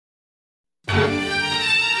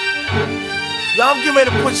Y'all, I'm getting ready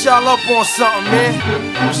to put y'all up on something, man.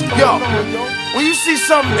 Yo, when you see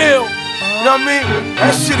something ill, you know what I mean?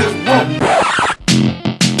 That shit is woke.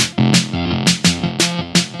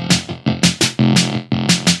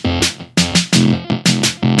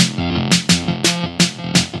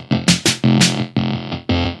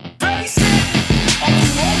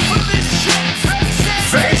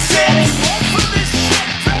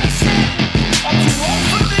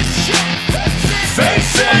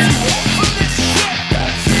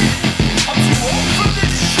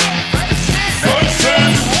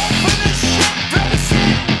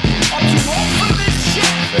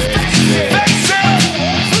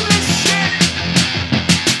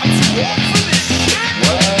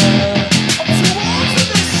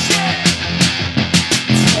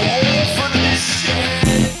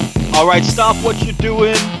 All right, stop what you're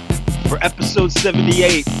doing for episode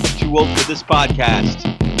 78 of Too Old for This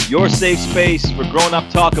podcast. Your safe space for grown-up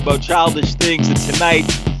talk about childish things. And tonight,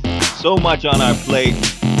 so much on our plate.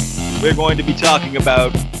 We're going to be talking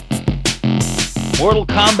about Mortal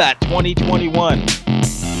Kombat 2021,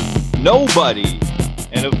 Nobody,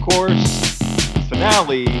 and of course, the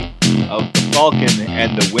finale of The Falcon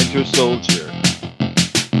and the Winter Soldier.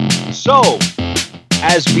 So,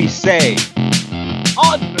 as we say,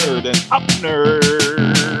 on Nerd and Up Nerd.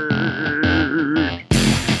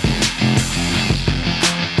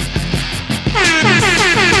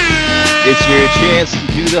 It's your chance to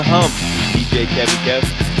do the hump, DJ Kevin Kev.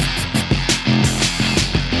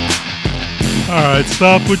 Alright,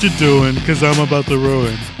 stop what you're doing, because I'm about to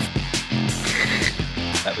ruin.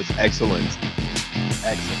 That was excellent.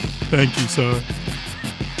 Excellent. Thank you, sir.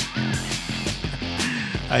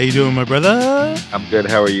 How you doing, my brother? I'm good.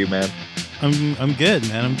 How are you, man? I'm good,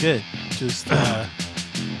 man. I'm good. Just yeah,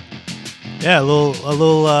 a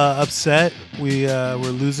little upset. We're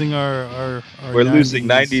losing our we're 90s, losing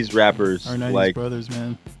 90s rappers, our 90s brothers,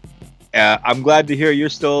 man. I'm glad to hear you're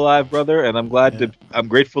still alive, brother, and I'm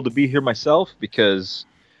grateful to be here myself because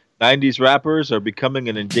 90s rappers are becoming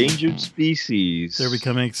an endangered species. They're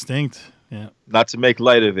becoming extinct. Yeah. Not to make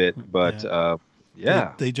light of it, but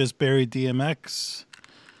yeah. They just buried DMX.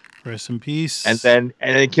 Rest in peace. And then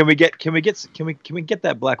can we get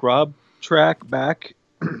that Black Rob track back?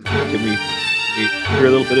 Can we hear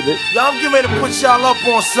a little bit of it? Y'all, I'm getting ready to put y'all up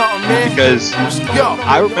on something, man. Because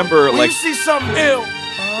I remember when like you see something ill,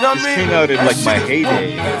 you know what I mean? This came out in like my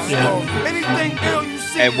heyday. Yeah. Anything ill you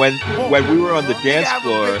see. And when we were on the dance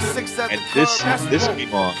floor and this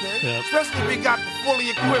came on, especially if it got the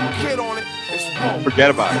fully equipped kid on it. Forget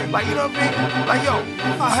about it. Like, you know what I mean? Like, yo,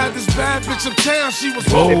 I had this bad bitch in town, she was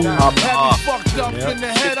had me fucked up in the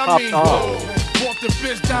head, I mean. Bought the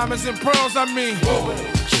bitch diamonds and pearls, I mean.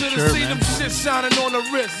 Should've seen them shit shining on the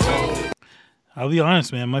wrist. I'll be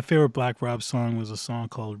honest, man. My favorite Black Rob song was a song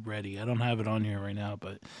called Ready. I don't have it on here right now,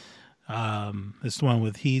 but it's the one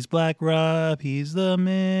with he's Black Rob, he's the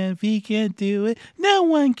man. If he can't do it, no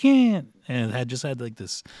one can. And it had like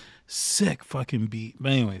this sick fucking beat.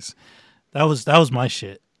 But anyways, that was my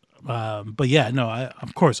shit. But yeah, no,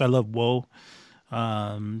 of course I love Woe.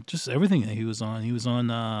 Just everything that he was on. He was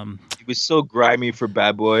on. He was so grimy for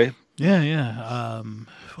Bad Boy. Yeah.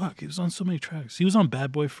 Fuck, he was on so many tracks. He was on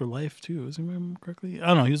Bad Boy for Life too. Is I remember correctly? I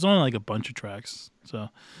don't know. He was on like a bunch of tracks. So,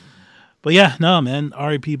 but yeah, no, man.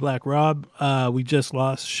 R.I.P. Black Rob. We just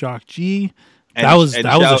lost Shock G. That was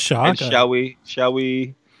a shock. Shall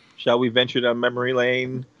we venture down memory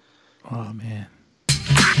lane? Oh man.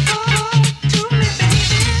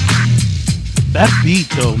 That beat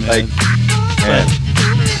though, man.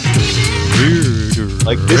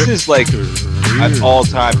 Like this is like an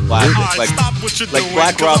all-time classic. Like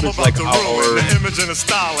Black Rob is like our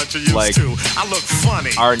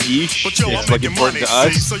our niche. It's like important to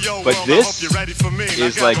us, but this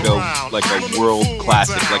is like a world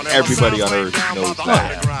classic. Like everybody on earth knows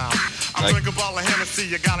that. Like,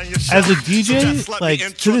 as a DJ, like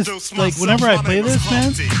to this, like whenever I play this,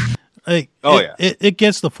 man. Like it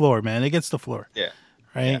gets the floor, man. It gets the floor. Yeah.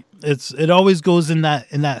 Right. Yeah. It always goes in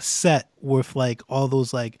that set with like all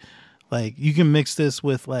those like you can mix this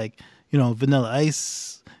with like, you know, Vanilla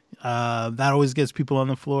Ice. That always gets people on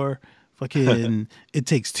the floor. Fucking It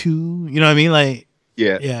Takes Two. You know what I mean? Like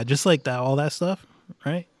yeah, just like that, all that stuff.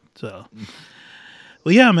 Right. So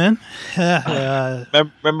well, yeah, man.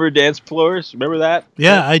 Remember dance floors? Remember that?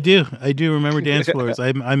 Yeah, I do. I do remember dance floors.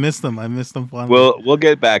 I miss them. I miss them fondly. We'll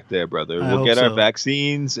get back there, brother. We'll get our so.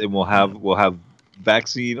 vaccines, and we'll have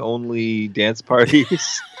vaccine only dance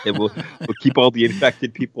parties, and we'll keep all the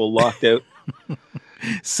infected people locked out.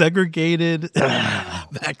 Segregated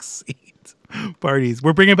vaccines parties.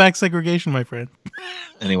 We're bringing back segregation, my friend.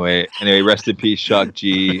 Anyway, rest in peace, Shock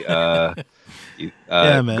G.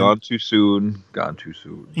 Yeah, man. Gone too soon. Gone too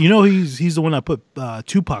soon. You know, he's the one that put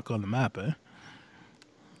Tupac on the map, eh?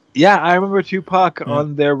 Yeah, I remember Tupac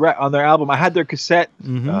on their album. I had their cassette.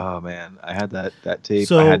 Mm-hmm. Oh man, I had that tape.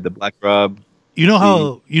 So, I had the Black Rub. You know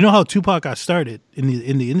how Tupac got started in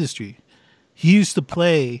the industry. He used to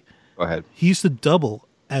play. Go ahead. He used to double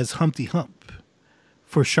as Humpty Hump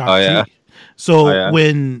for Shock G. Yeah? So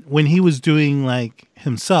when he was doing like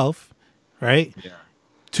himself, right? Yeah.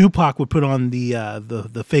 Tupac would put on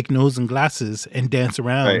the fake nose and glasses and dance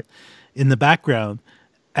around in the background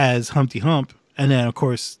as Humpty Hump, and then of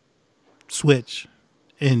course switch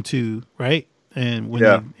into right and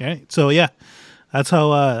when right. So yeah, that's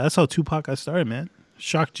how Tupac got started, man.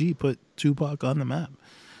 Shock G put Tupac on the map.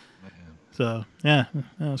 So yeah,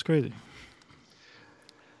 that was crazy.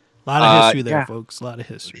 A lot of history there, folks. A lot of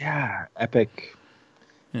history. Yeah, epic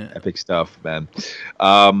stuff, man.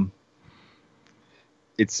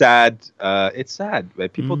 It's sad. It's sad.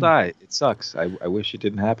 Right? People die. It sucks. I wish it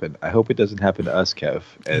didn't happen. I hope it doesn't happen to us, Kev.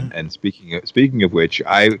 And speaking of which,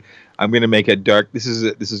 I'm gonna make a dark. This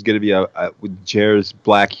is gonna be a with Jer's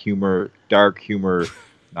black humor, dark humor,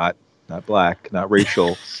 not black, not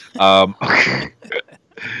racial.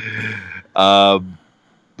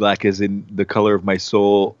 Black as in the color of my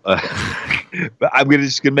soul. But I'm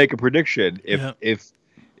just gonna make a prediction. If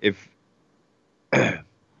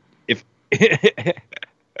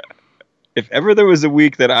if ever there was a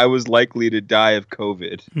week that I was likely to die of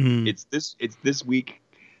COVID, it's this week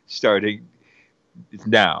starting. It's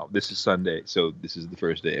now. This is Sunday, so this is the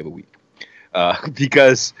first day of a week.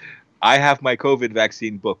 Because I have my COVID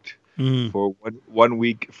vaccine booked for one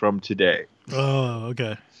week from today. Oh,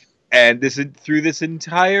 okay. And through this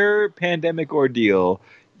entire pandemic ordeal,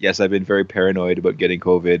 yes, I've been very paranoid about getting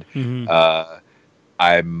COVID.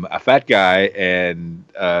 I'm a fat guy, and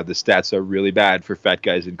the stats are really bad for fat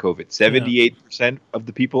guys in COVID. 78% of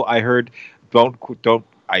the people I heard don't.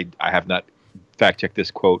 I have not fact checked this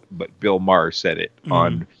quote, but Bill Maher said it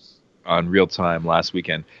on Real Time last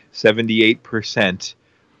weekend. 78%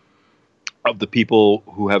 of the people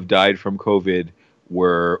who have died from COVID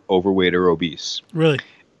were overweight or obese. Really?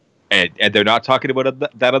 And they're not talking about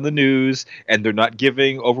that on the news, and they're not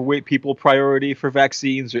giving overweight people priority for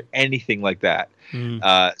vaccines or anything like that.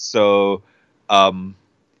 So I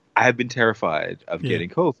have been terrified of getting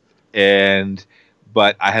COVID.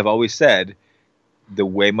 But I have always said, the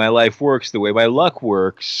way my life works, the way my luck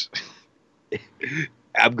works,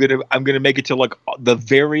 I'm gonna make it to like the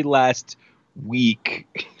very last week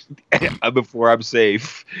before I'm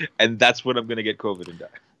safe, and that's when I'm gonna get COVID and die.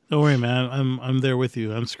 Don't worry, man. I'm there with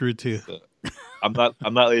you. I'm screwed too. So, I'm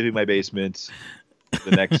not leaving my basement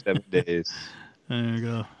the next 7 days. There you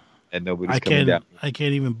go. And nobody's coming down. I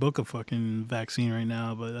can't even book a fucking vaccine right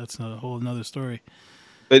now, but that's a whole nother story.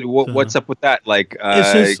 But what's up with that? Like,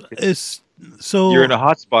 so you're in a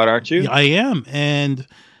hotspot, aren't you? I am, and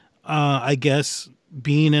I guess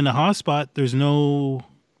being in a hotspot, there's no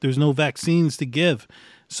vaccines to give.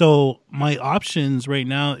 So my options right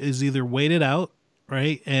now is either wait it out,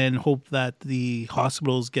 right, and hope that the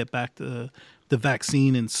hospitals get back the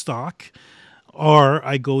vaccine in stock, or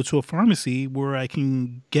I go to a pharmacy where I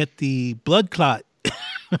can get the blood clot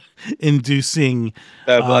inducing.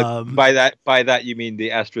 By that you mean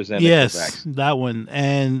the AstraZeneca yes, vaccine. That one.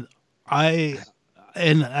 And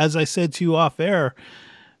as I said to you off air,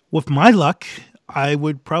 with my luck, I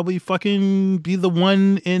would probably fucking be the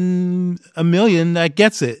one in a million that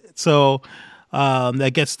gets it. So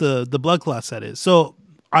that gets the blood clots, that is. So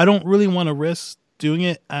I don't really want to risk doing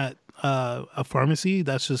it at a pharmacy.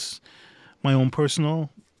 That's just my own personal,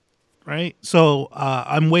 right? So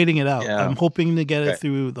I'm waiting it out. Yeah. I'm hoping to get it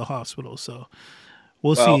through the hospital. So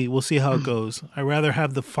we'll see. We'll see how it goes. I'd rather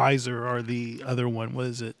have the Pfizer or the other one. What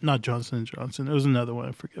is it? Not Johnson & Johnson. There was another one.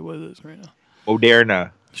 I forget what it is right now. Moderna,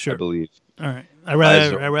 sure. I believe. All right. I'd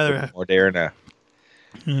rather have Moderna.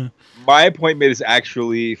 Yeah. My appointment is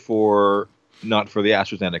actually not for the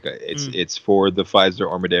AstraZeneca. It's for the Pfizer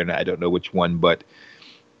or Moderna. I don't know which one, but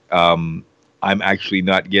I'm actually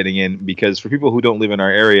not getting in because for people who don't live in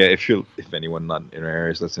our area, if anyone not in our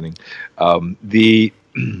area is listening, the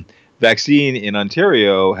vaccine in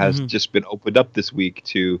Ontario has just been opened up this week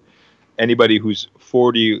to anybody who's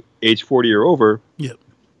age 40 or over. Yep.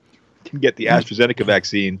 Can get the AstraZeneca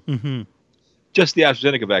vaccine. Just the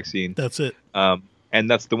AstraZeneca vaccine. That's it. And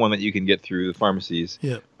that's the one that you can get through the pharmacies.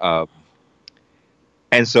 Yeah.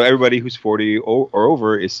 And so everybody who's 40 or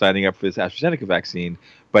over is signing up for this AstraZeneca vaccine.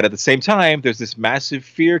 But at the same time, there's this massive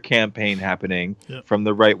fear campaign happening from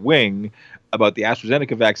the right wing about the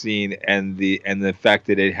AstraZeneca vaccine and the fact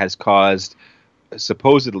that it has caused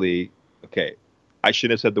supposedly, I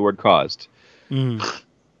shouldn't have said the word caused.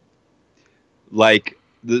 Like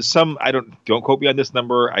don't quote me on this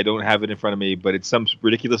number. I don't have it in front of me, but it's some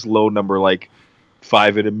ridiculous low number, like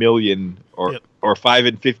 5 in a million or 5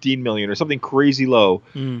 in 15 million or something crazy low.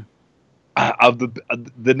 Of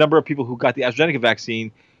the number of people who got the AstraZeneca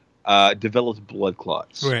vaccine developed blood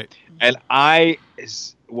clots. Right. And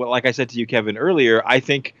like I said to you, Kevin, earlier, I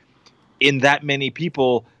think in that many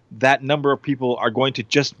people, that number of people are going to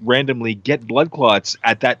just randomly get blood clots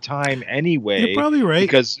at that time anyway. You're probably right.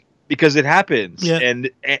 Because it happens. Yeah.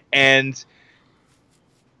 And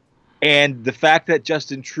the fact that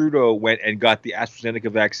Justin Trudeau went and got the AstraZeneca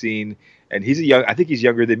vaccine, and I think he's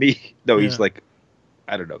younger than me. No, he's like,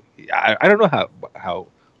 I don't know. I don't know how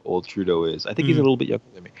old Trudeau is. I think he's a little bit younger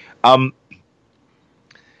than me.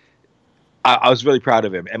 I was really proud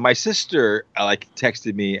of him. And my sister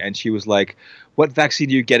texted me, and she was like, "What vaccine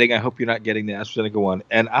are you getting? I hope you're not getting the AstraZeneca one."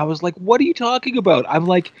 And I was like, "What are you talking about?" I'm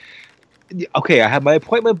like, "Okay, I have my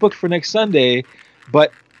appointment booked for next Sunday,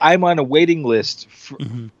 but I'm on a waiting list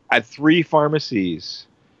at 3 pharmacies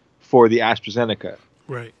for the AstraZeneca."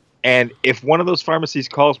 Right. And if one of those pharmacies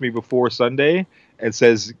calls me before Sunday and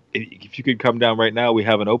says, "If you could come down right now, we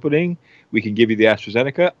have an opening. We can give you the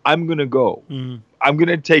AstraZeneca," I'm going to go. I'm going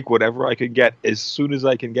to take whatever I can get as soon as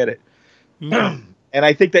I can get it. And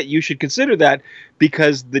I think that you should consider that,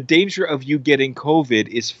 because the danger of you getting COVID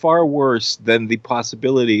is far worse than the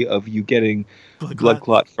possibility of you getting blood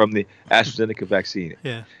clot from the AstraZeneca vaccine.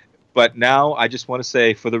 Yeah. But now I just want to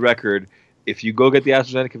say, for the record, if you go get the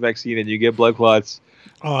AstraZeneca vaccine and you get blood clots,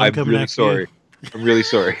 I'm really sorry. I'm really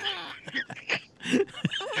sorry.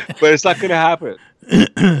 But it's not going to happen.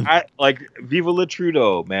 Viva le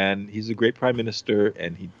Trudeau, man. He's a great prime minister,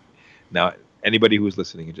 and now anybody who's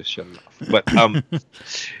listening can just shut it off. But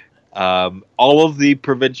all of the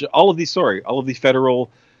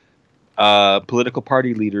federal political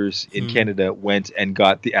party leaders in Canada went and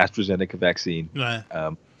got the AstraZeneca vaccine. Right.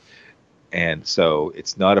 And so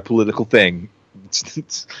it's not a political thing.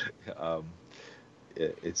 It's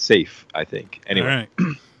safe, I think. Anyway,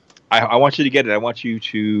 I want you to get it. I want you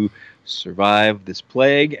to survive this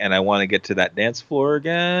plague, and I want to get to that dance floor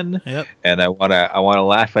again. Yep. And I want to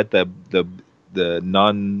laugh at the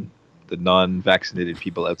non-vaccinated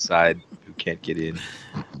people outside who can't get in.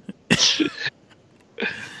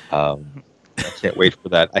 I can't wait for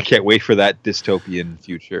that. I can't wait for that dystopian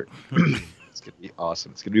future. It's gonna be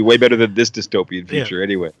awesome. It's gonna be way better than this dystopian future,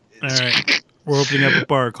 anyway. All right, we're opening up a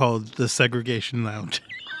bar called the Segregation Lounge.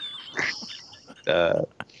 No.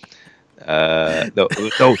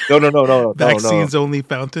 Vaccines only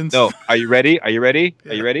fountains. No. Are you ready? Yeah. Are you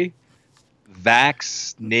ready?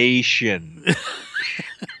 Vaccination.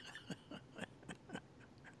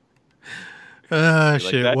 Shit.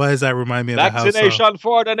 Like, why does that remind me of the house? Vaccination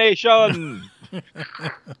for the nation.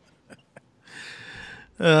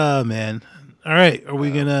 Oh man. All right. Are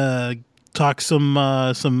we gonna talk some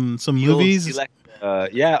movies?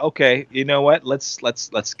 Yeah. Okay. You know what? Let's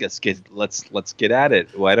get at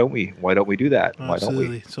it. Why don't we do that? Absolutely. Why don't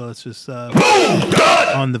we? So let's just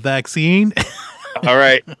on the vaccine. All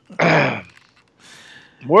right.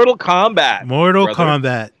 Mortal Kombat. Mortal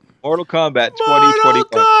Kombat 2021. Mortal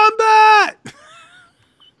Kombat.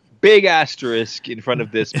 Big asterisk in front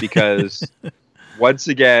of this, because once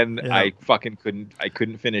again, I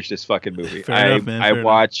couldn't finish this fucking movie. I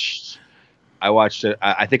watched it.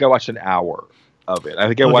 I think I watched an hour of it. I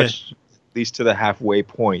think I watched at least to the halfway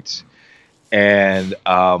point. And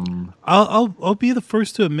I'll be the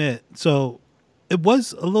first to admit. So it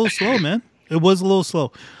was a little slow, man. It was a little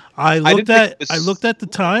slow. I looked at the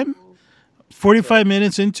time, 45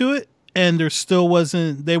 minutes into it, and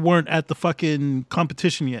they weren't at the fucking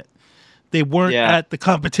competition yet. They weren't at the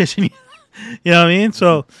competition yet. You know what I mean?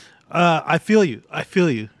 So I feel you.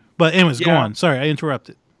 But anyways, go on. Sorry, I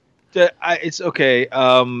interrupted. It's okay.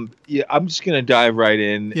 I'm just gonna dive right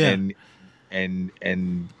in and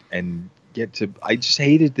get to. I just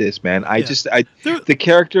hated this, man. The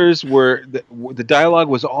characters were the dialogue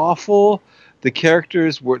was awful. The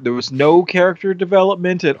characters there was no character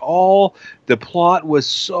development at all. The plot was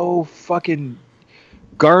so fucking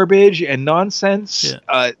garbage and nonsense.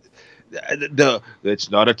 Yeah.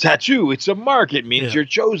 It's not a tattoo, it's a mark. It means you're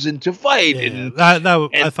chosen to fight. Yeah. And I thought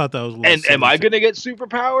that was a little and am I going to get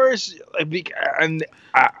superpowers? And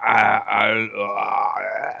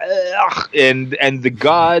the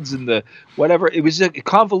gods and the whatever. It was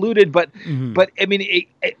convoluted, but I mean,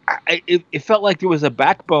 it felt like there was a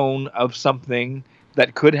backbone of something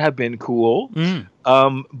that could have been cool.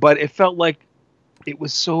 But it felt like it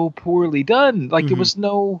was so poorly done. Like there was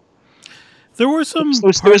no. There were some.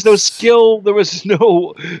 There was no skill. There was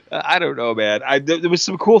no. I don't know, man. There was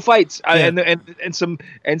some cool fights, and some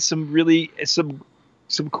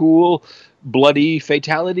cool bloody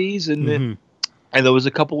fatalities, and there was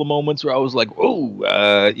a couple of moments where I was like, oh,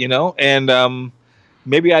 and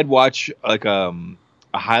maybe I'd watch like a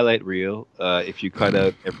highlight reel if you cut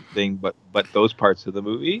out everything but those parts of the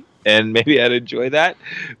movie, and maybe I'd enjoy that,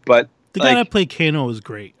 but. The guy that played Kano was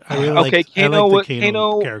great. I really Kano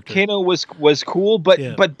was cool,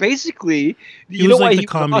 but basically, he was like the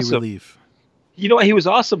comedy relief. You know why he was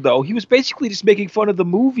awesome though? He was basically just making fun of the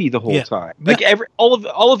movie the whole time. Like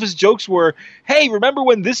all of his jokes were, "Hey, remember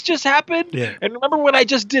when this just happened? Yeah. And remember when I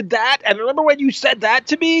just did that? And remember when you said that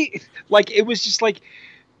to me?" Like it was just like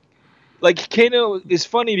Kano is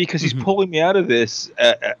funny because he's pulling me out of this,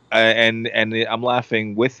 and I'm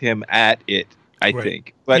laughing with him at it. I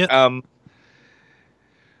think, but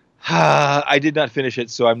I did not finish it,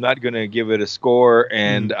 so I'm not going to give it a score,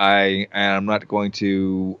 and I'm not going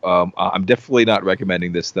to. I'm definitely not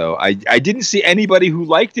recommending this, though. I didn't see anybody who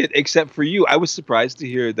liked it except for you. I was surprised to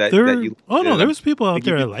hear that you. Oh no, there was people out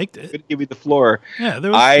there that liked it. I'm gonna give you the floor. Yeah, there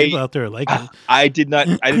was people out there that liked it. I did not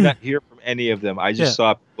hear from any of them. I just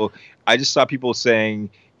saw people. I just saw people saying.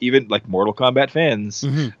 Even like Mortal Kombat fans,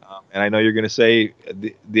 and I know you're going to say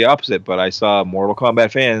the opposite, but I saw Mortal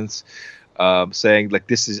Kombat fans saying like,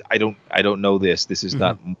 "This is I don't know this. This is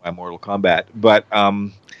not my Mortal Kombat." But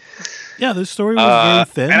yeah, the story was very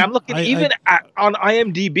thin. And I'm looking on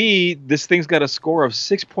IMDb. This thing's got a score of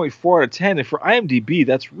 6.4 out of 10, and for IMDb,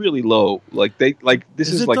 that's really low. Like this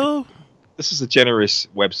is a generous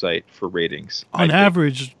website for ratings. On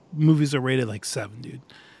average, movies are rated like 7, dude.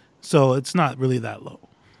 So it's not really that low.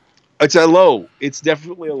 It's a low. It's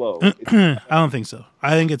definitely a low. I don't think so.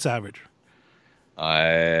 I think it's average.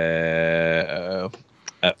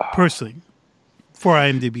 Personally, for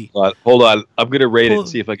IMDb. Hold on. I'm going to rate it and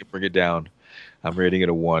see if I can bring it down. I'm rating it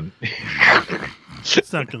a 1.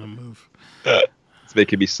 It's not going to move. It's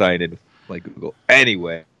making me sign in like Google.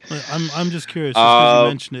 Anyway. I'm just curious just because you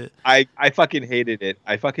mentioned it. I fucking hated it.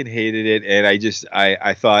 And I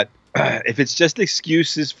thought if it's just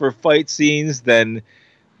excuses for fight scenes, then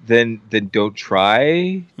don't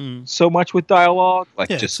try so much with dialogue. Like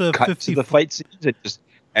just cut to the fight scenes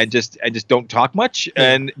and just don't talk much.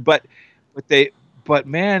 Yeah. But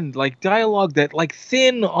man, like dialogue that like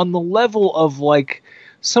thin on the level of like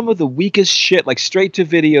some of the weakest shit, like straight to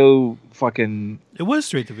video fucking. It was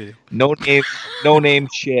straight to video. No name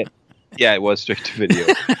shit. Yeah, it was straight to video.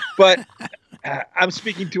 But I'm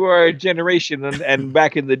speaking to our generation and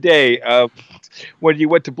back in the day when you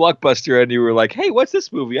went to Blockbuster and you were like, "Hey, what's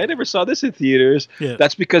this movie? I never saw this in theaters." Yeah.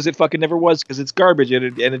 That's because it fucking never was, because it's garbage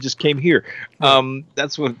and it just came here. Right.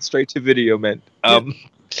 That's what straight to video meant.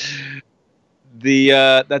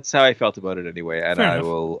 That's how I felt about it anyway, and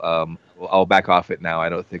I'll back off it now. I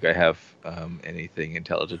don't think I have anything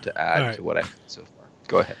intelligent to add to what I said so far.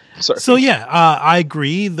 Go ahead. Sorry. So yeah, I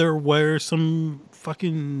agree. There were some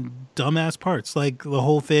fucking dumbass parts, like the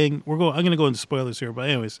whole thing. I'm gonna go into spoilers here, but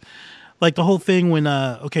anyways, like the whole thing when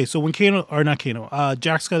when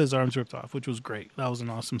Jax got his arms ripped off, which was great. That was an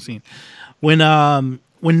awesome scene. When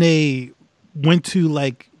they went to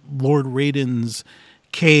like Lord Raiden's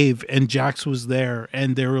cave and Jax was there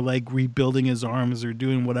and they were like rebuilding his arms or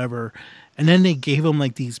doing whatever, and then they gave him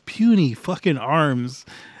like these puny fucking arms.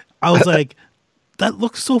 I was like, that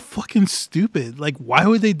looks so fucking stupid. Like, why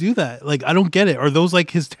would they do that? Like, I don't get it. Are those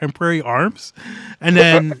like his temporary arms? And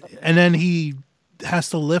then he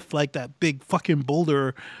has to lift like that big fucking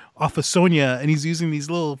boulder off of Sonya, and he's using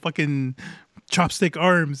these little fucking chopstick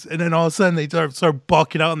arms, and then all of a sudden they start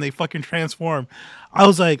bulking out and they fucking transform. I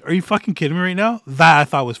was like, are you fucking kidding me right now? That I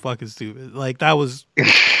thought was fucking stupid. Like, that was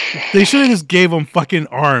they should have just gave him fucking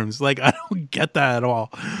arms. Like, I don't get that at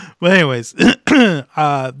all. But anyways,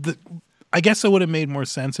 I guess it would have made more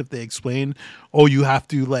sense if they explained, oh, you have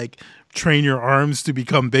to like train your arms to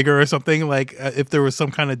become bigger or something. Like if there was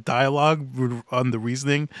some kind of dialogue on the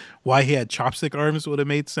reasoning why he had chopstick arms, would have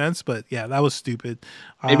made sense. But yeah, that was stupid.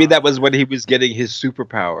 Maybe that was when he was getting his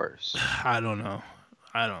superpowers. I don't know.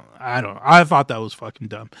 I thought that was fucking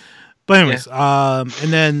dumb. But anyways, and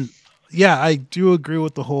then yeah, I do agree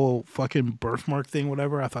with the whole fucking birthmark thing,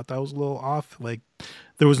 whatever. I thought that was a little off. Like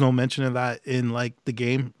there was no mention of that in like the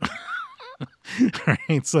game.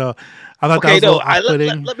 Right, so I thought that was a little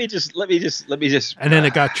off-putting. Let me just. And then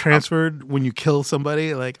it got transferred when you kill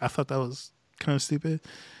somebody. Like I thought that was kind of stupid,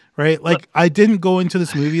 right? Like I didn't go into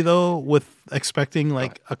this movie though with expecting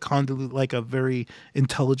like a convolute, like a very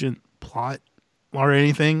intelligent plot or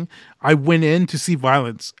anything. I went in to see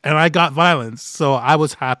violence, and I got violence, so I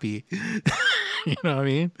was happy. You know what I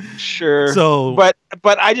mean? Sure. So, but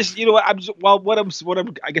I just, you know what? I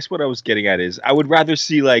guess what I was getting at is I would rather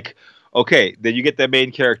see like, okay, then you get the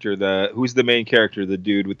main character. Who's the main character? The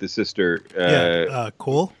dude with the sister.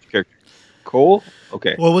 Cole. Cole.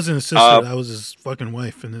 Okay. Well, it wasn't his sister. That was his fucking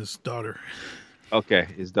wife and his daughter. Okay,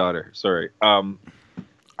 his daughter. Sorry.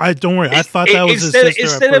 I don't worry. I thought that was his sister.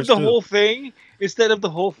 Instead of the whole thing. Instead of the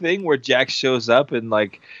whole thing where Jax shows up and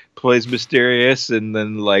like plays mysterious and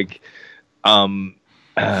then like whatever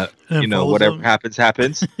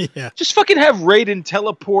happens. Yeah. Just fucking have Raiden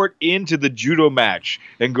teleport into the judo match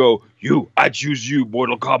and go, I choose you,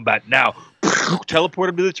 Mortal Kombat now. Teleport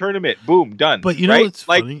him to the tournament. Boom, done. But you know what's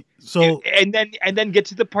funny? So and then get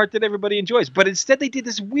to the part that everybody enjoys. But instead they did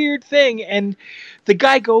this weird thing, and the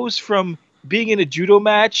guy goes from being in a judo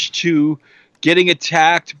match to getting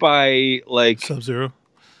attacked by like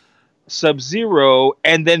Sub-Zero,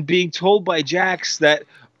 and then being told by Jax that,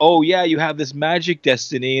 oh yeah, you have this magic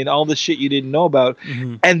destiny and all the shit you didn't know about.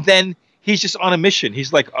 Mm-hmm. And then he's just on a mission.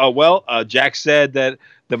 He's like, oh well, Jax said that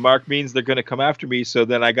the mark means they're going to come after me, so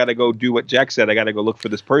then I got to go do what Jax said. I got to go look for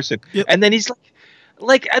this person. Yep. And then he's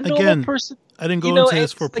like a normal person. I didn't go into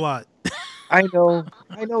this for plot. I know,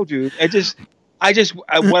 dude. I'm just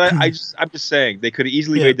saying they could have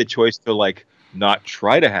easily made the choice to like not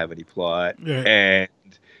try to have any plot, and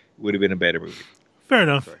would have been a better movie. Fair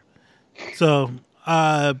enough. Sorry. So,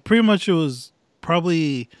 pretty much it was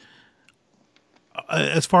probably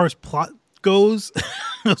as far as plot goes, it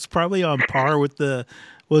was probably on par with the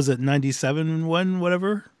 97 one,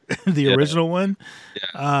 whatever, the original one,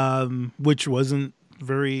 which wasn't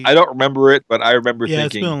very. I don't remember it, but I remember thinking,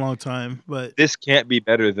 it's been a long time, but this can't be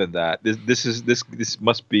better than that. This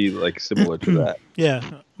must be like similar to that.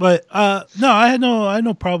 Yeah, but no, I had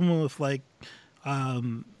no problem with like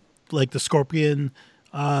the Scorpion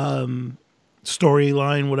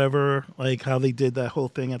storyline, whatever, like how they did that whole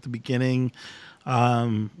thing at the beginning.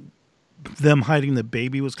 Them hiding the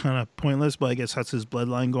baby was kind of pointless, but I guess that's his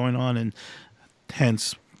bloodline going on, and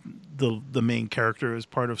hence the main character is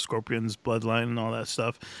part of Scorpion's bloodline and all that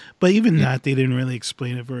stuff. But even that, they didn't really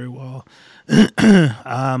explain it very well.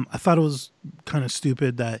 I thought it was kind of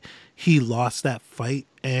stupid that he lost that fight,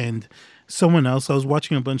 and someone else, I was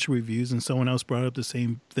watching a bunch of reviews, and someone else brought up the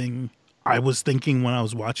same thing I was thinking when I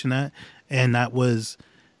was watching that, and that was,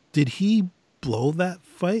 did he blow that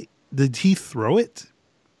fight? Did he throw it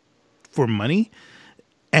for money?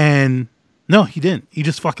 And no, he didn't. He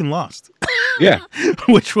just fucking lost. Yeah.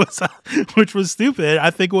 which was stupid.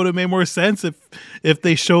 I think it would have made more sense if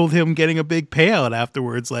they showed him getting a big payout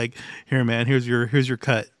afterwards, like, here man, here's your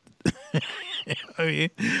cut. I mean,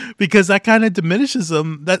 because that kind of diminishes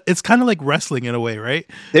him. That it's kind of like wrestling in a way, right?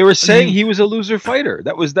 They were saying he was a loser fighter.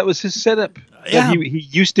 That was his setup. Yeah. He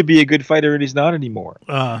used to be a good fighter and he's not anymore.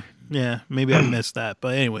 Yeah, maybe I missed that.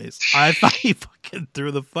 But anyways, I thought he fucking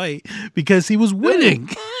threw the fight because he was winning.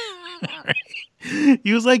 Right?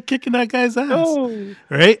 He was like kicking that guy's ass. Oh,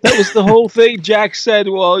 right? That was the whole thing. Jack said,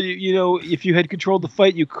 well, you know, if you had controlled the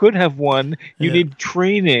fight, you could have won. You need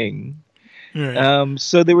training. Right.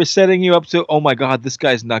 So they were setting you up to, oh my God, this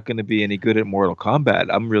guy's not going to be any good at Mortal Kombat.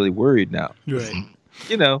 I'm really worried now. Right.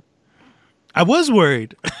 You know. I was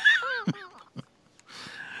worried.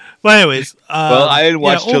 But anyways. Well, I didn't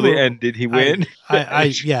watch till the end. Did he win?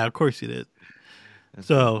 Yeah, of course he did.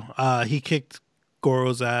 So he kicked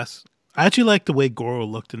Goro's ass. I actually liked the way Goro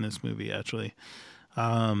looked in this movie, actually.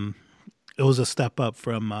 It was a step up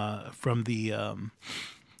from the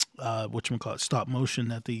whatchamacallit, stop motion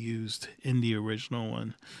that they used in the original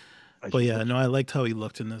one. But yeah, no, I liked how he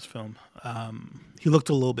looked in this film. He looked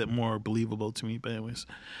a little bit more believable to me, but anyways.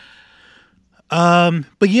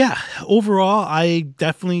 But yeah, overall, I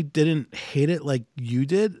definitely didn't hate it like you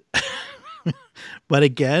did. But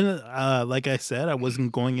again, like I said, I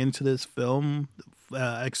wasn't going into this film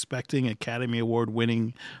expecting Academy Award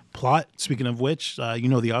winning plot. Speaking of which, the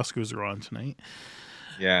Oscars are on tonight.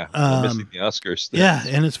 Yeah, I'm missing the Oscars. Yeah,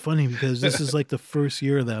 and it's funny because this is like the first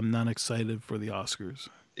year that I'm not excited for the Oscars.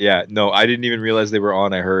 Yeah, no, I didn't even realize they were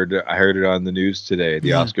on. I heard it on the news today.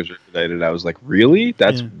 The Oscars are tonight, and I was like, really?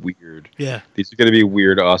 That's weird. Yeah. These are going to be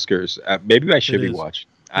weird Oscars. Maybe I should be watching.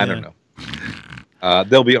 I don't know.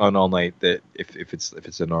 They'll be on all night. That if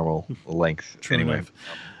it's a normal length. True anyway. Enough.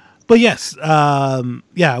 But yes, I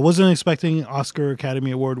wasn't expecting Oscar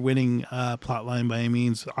Academy Award winning plotline by any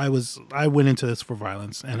means. I went into this for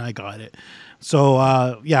violence, and I got it. So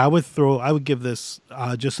I would give this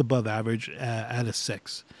just above average at a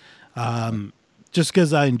 6, just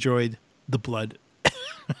because I enjoyed the blood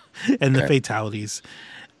and the fatalities,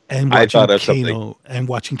 and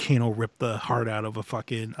watching Kano rip the heart out of a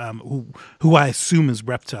fucking who I assume is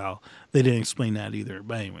Reptile. They didn't explain that either.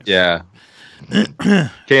 But anyways, yeah.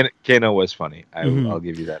 Kano was funny. I'll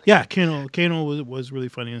give you that. Yeah, Kano was really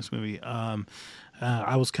funny in this movie.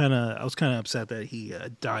 I was kind of upset that he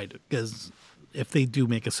died, because if they do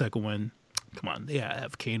make a second one, come on,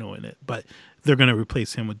 have Kano in it, but they're gonna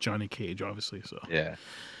replace him with Johnny Cage, obviously. So yeah.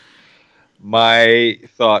 My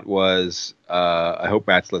thought was, I hope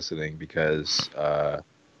Matt's listening, because I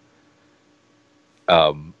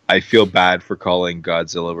feel bad for calling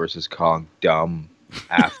Godzilla versus Kong dumb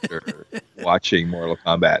after watching Mortal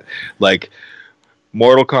Kombat. Like,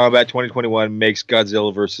 Mortal Kombat 2021 makes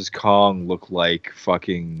Godzilla versus Kong look like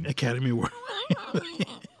fucking Academy Award.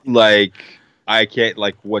 Like, I can't,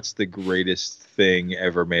 like, what's the greatest thing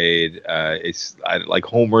ever made? It's like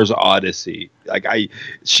Homer's Odyssey. Like,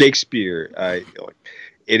 Shakespeare.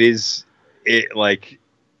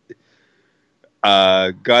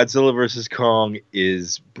 Godzilla versus Kong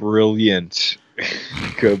is brilliant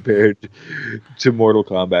compared to Mortal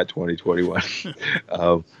Kombat 2021.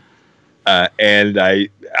 And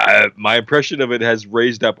my impression of it has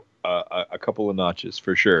raised up a couple of notches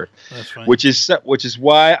for sure. That's fine. Which is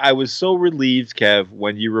why I was so relieved, Kev,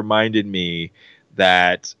 when you reminded me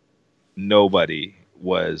that Nobody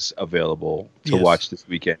was available to watch this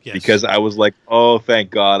weekend, because I was like, oh, thank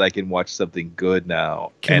God, I can watch something good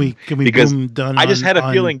now. Can we because boom done I just had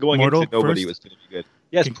a feeling going Mortal into Nobody first? was going to be good.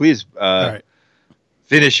 Yes, please. All right.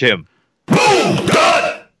 Finish him. Boom,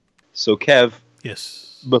 done. So, Kev.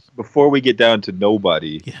 Yes. Before we get down to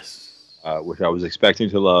Nobody. Yes. Which I was expecting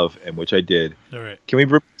to love, and which I did. All right. Can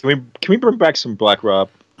we bring back some Black Rob?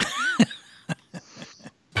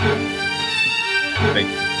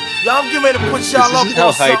 Yo, I'm getting ready to put y'all up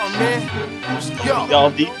on something, man. Yo,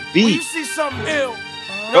 y'all need when you see something ill,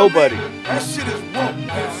 Nobody. That shit is woke.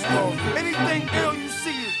 Anything ill you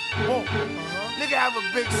see is woke. Nigga have a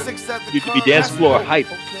big six at the You could be dance floor hype.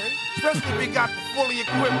 Okay. Especially if he got the fully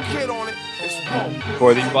equipped kid on it. It's woke.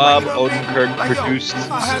 For the Bob Odenkirk produced,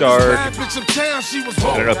 starred. I don't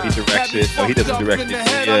know if he directs it. No, he doesn't direct it.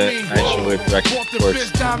 Actually directs it, of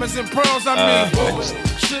course.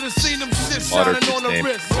 Should have seen them shit Slaughtered shining on the his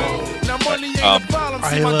wrist. Now money ain't a problem.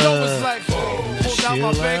 See my dough is like, hold out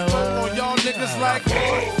my bank on y'all niggas like,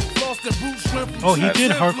 lost the boot shrimp. Oh, he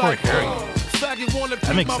did Hardcore Harry. That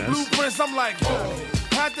makes sense. Blueprints. I'm like,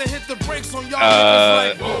 had to hit the brakes on y'all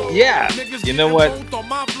niggas like, yeah. You know what?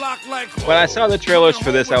 When I saw the trailers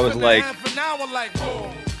for this, I was like,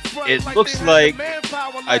 it looks like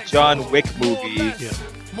a John Wick movie. Yeah.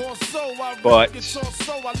 But it's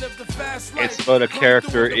about a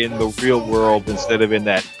character in the real world instead of in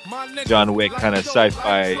that John Wick kind of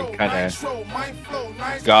sci-fi kind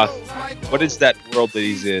of goth. What is that world that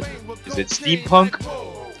he's in? Is it steampunk?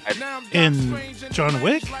 In John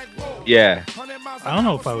Wick? Yeah. I don't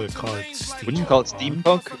know if I would call it steampunk. Wouldn't you call it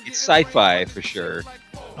steampunk? It's sci-fi for sure.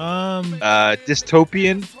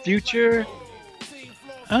 Dystopian future?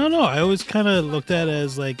 I don't know. I always kind of looked at it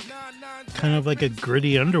as like kind of like a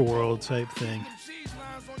gritty underworld type thing.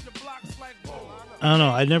 I don't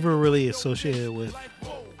know. I never really associated it with.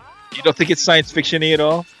 You don't think it's science fiction-y at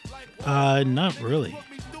all? Not really.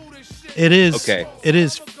 It is. Okay. It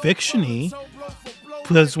is fiction-y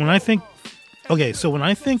because when I think, so when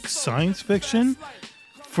I think science fiction,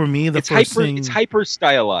 for me it's hyper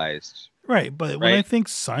stylized. Right, but when I think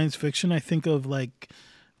science fiction, I think of like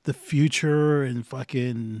the future and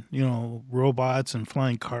fucking, robots and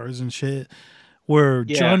flying cars and shit. Where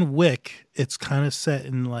John Wick, it's kind of set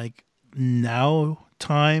in like now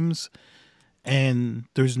times, and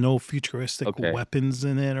there's no futuristic weapons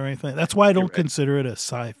in it or anything. That's why I don't consider it a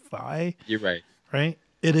sci-fi. You're right. Right?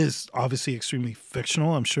 It is obviously extremely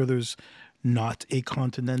fictional. I'm sure there's not a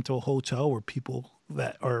continental hotel where people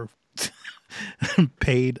that are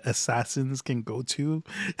paid assassins can go to.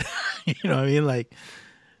 You know what I mean? Like,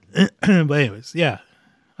 but anyways, yeah.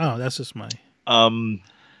 Oh, that's just my.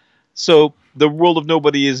 So the world of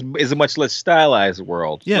Nobody is a much less stylized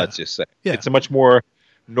world. Yeah. Let's just say. Yeah. It's a much more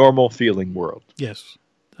normal feeling world. Yes,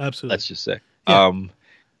 absolutely. Let's just say. Yeah.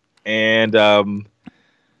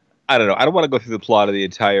 I don't know. I don't want to go through the plot of the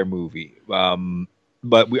entire movie.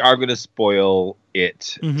 But we are going to spoil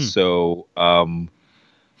it. Mm-hmm. So,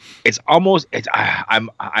 it's almost. I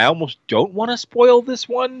almost don't want to spoil this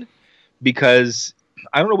one because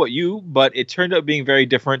I don't know about you, but it turned out being very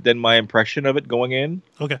different than my impression of it going in.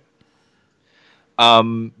 Okay.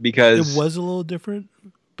 Because it was a little different,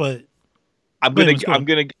 but I'm gonna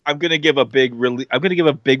give a big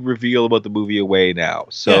reveal about the movie away now.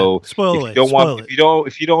 So spoil it. If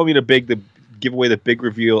you don't want me to give away the big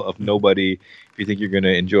reveal of Nobody. If you think you're going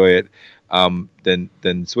to enjoy it,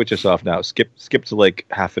 then switch us off now. Skip to like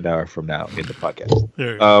half an hour from now in the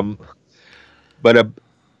podcast. But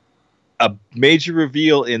a major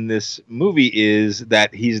reveal in this movie is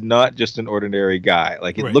that he's not just an ordinary guy.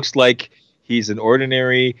 Like it looks like he's an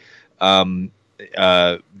ordinary dad,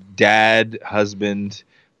 husband,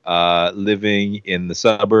 living in the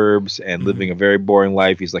suburbs and living a very boring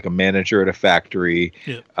life. He's like a manager at a factory.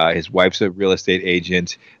 His wife's a real estate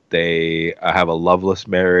agent. They have a loveless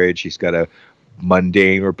marriage. He's got a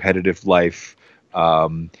mundane, repetitive life.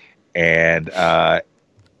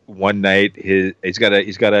 One night, he's got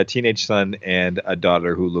a teenage son and a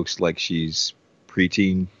daughter who looks like she's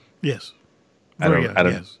preteen. Yes. I don't.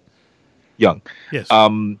 Yes. Young. Yes.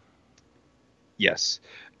 Yes.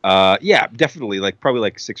 Yeah, definitely. Like probably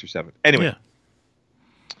like 6 or 7. Anyway.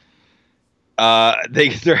 Yeah.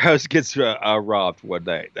 Their house gets robbed one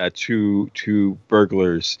night. Two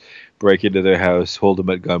burglars break into their house, hold him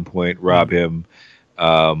at gunpoint, rob him.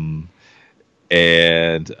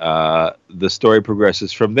 And the story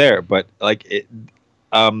progresses from there. But like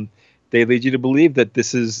they lead you to believe that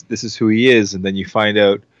this is who he is, and then you find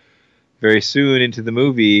out very soon into the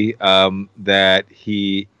movie that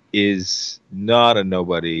he is not a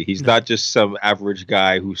nobody. He's not just some average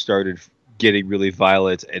guy who started getting really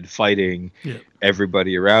violent and fighting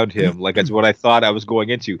everybody around him. Like that's what I thought I was going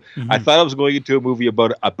into. I thought I was going into a movie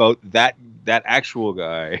about that actual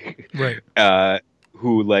guy, right?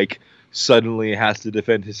 Who like suddenly has to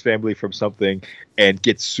defend his family from something and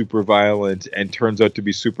gets super violent and turns out to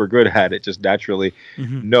be super good at it just naturally.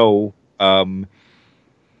 No,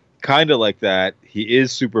 kind of like that. He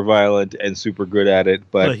is super violent and super good at it,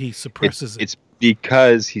 but he suppresses it. It's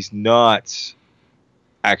because he's not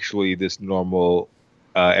actually this normal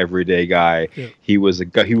everyday guy. He was a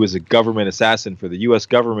government assassin for the U.S.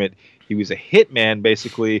 government. He was a hitman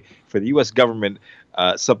basically for the U.S. government.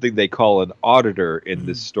 Something they call an auditor in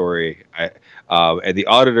this story. And the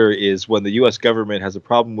auditor is when the U.S. government has a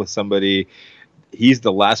problem with somebody, he's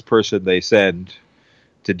the last person they send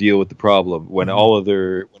to deal with the problem when all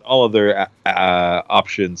other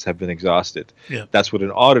options have been exhausted. That's what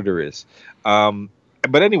an auditor is.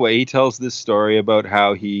 But anyway, he tells this story about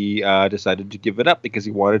how he decided to give it up because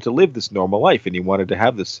he wanted to live this normal life and he wanted to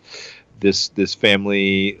have this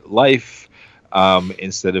family life.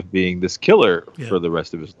 Instead of being this killer for the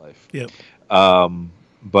rest of his life.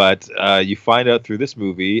 But you find out through this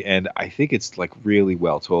movie, and I think it's like really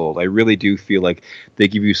well told. I really do feel like they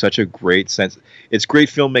give you such a great sense. It's great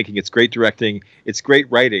filmmaking. It's great directing. It's great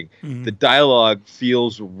writing. The dialogue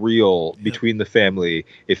feels real between the family.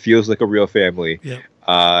 It feels like a real family.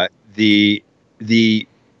 The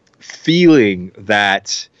feeling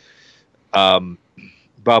that Bob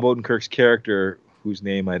Odenkirk's character, whose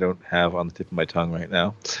name I don't have on the tip of my tongue right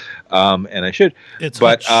now, and I should.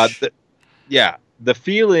 The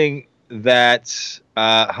feeling that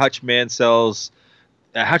Hutch Mansell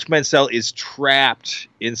is trapped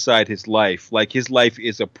inside his life, like his life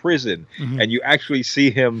is a prison, and you actually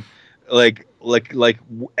see him like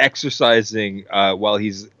exercising while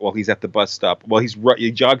he's at the bus stop. Well,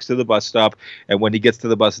 he jogs to the bus stop, and when he gets to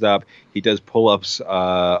the bus stop, he does pull-ups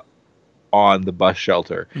on the bus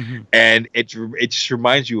shelter, and it just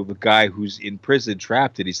reminds you of a guy who's in prison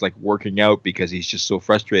trapped and he's like working out because he's just so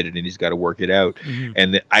frustrated and he's got to work it out.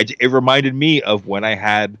 And it reminded me of when I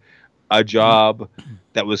had a job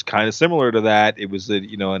that was kind of similar to that. It was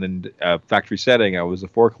in a factory setting. I was a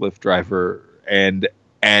forklift driver, and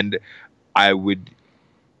I would,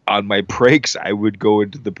 on my breaks, I would go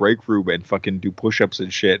into the break room and fucking do push-ups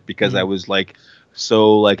and shit because I was like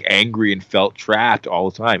so like angry and felt trapped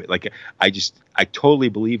all the time. Like I totally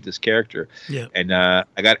believed this character. And the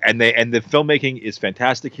filmmaking is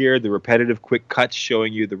fantastic here. The repetitive quick cuts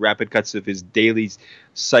showing you the rapid cuts of his daily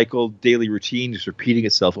routine just repeating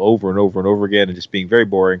itself over and over and over again and just being very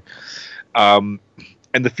boring. And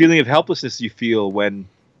the feeling of helplessness you feel when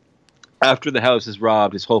after the house is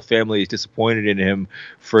robbed, his whole family is disappointed in him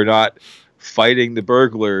for not fighting the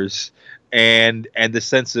burglars, and the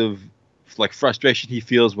sense of like frustration he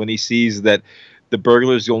feels when he sees that the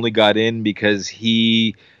burglars only got in because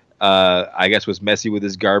he I guess was messy with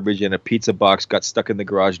his garbage and a pizza box got stuck in the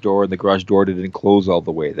garage door and the garage door didn't close all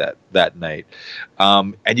the way that night.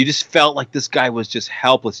 And you just felt like this guy was just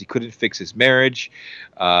helpless. He couldn't fix his marriage.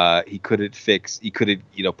 He couldn't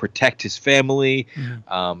protect his family.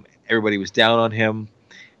 Everybody was down on him.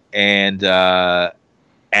 And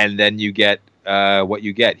then you get what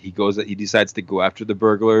you get. He decides to go after the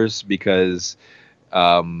burglars because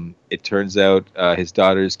it turns out his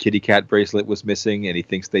daughter's kitty cat bracelet was missing and he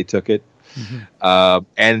thinks they took it.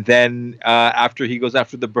 And then after he goes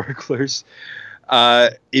after the burglars,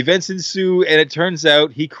 events ensue, and it turns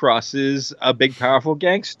out he crosses a big, powerful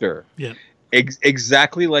gangster. Yeah.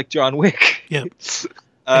 Exactly like John Wick. Yep.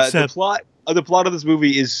 The plot of this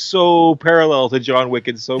movie is so parallel to John Wick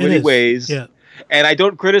in so many ways. Yeah. And I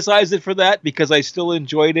don't criticize it for that because I still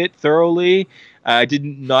enjoyed it thoroughly. I did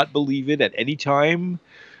not believe it at any time.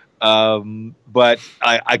 But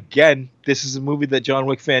again, this is a movie that John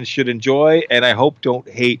Wick fans should enjoy, and I hope don't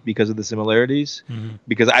hate because of the similarities.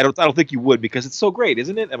 Because I don't think you would, because it's so great,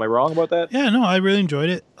 isn't it? Am I wrong about that? Yeah, no, I really enjoyed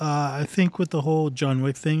it. I think with the whole John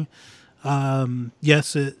Wick thing,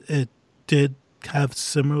 yes, it did have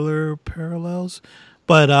similar parallels,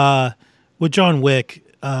 but with John Wick,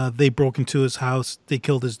 they broke into his house, they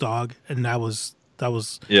killed his dog, and that was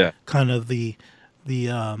kind of the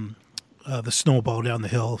snowball down the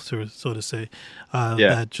hill, so to say,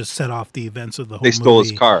 that just set off the events of the whole movie. They stole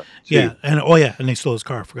his car. Too. Yeah, and they stole his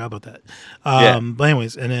car. I forgot about that. But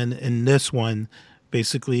anyways, and then in this one,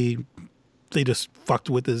 basically, they just fucked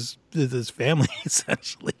with his family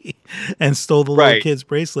essentially, and stole the little kid's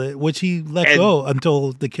bracelet, which he let go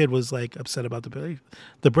until the kid was like upset about the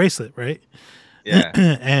bracelet, right? Yeah,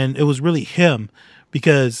 and it was really him,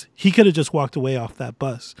 because he could have just walked away off that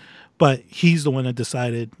bus. But he's the one that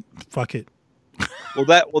decided, fuck it.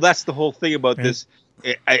 Well, that's the whole thing about this.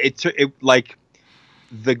 It like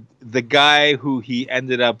the guy who he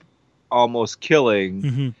ended up almost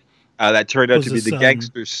killing, that turned out to be the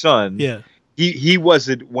gangster's son. Yeah, he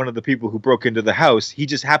wasn't one of the people who broke into the house. He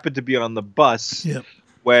just happened to be on the bus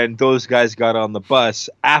when those guys got on the bus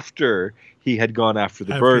after he had gone after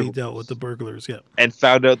the burglars. He dealt with the burglars, and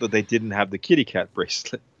found out that they didn't have the kitty cat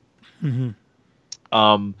bracelet.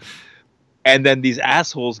 And then these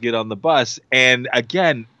assholes get on the bus, and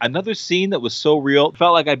again, another scene that was so real.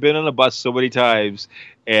 Felt like I've been on a bus so many times,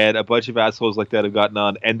 and a bunch of assholes like that have gotten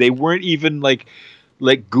on, and they weren't even like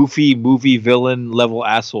goofy movie villain level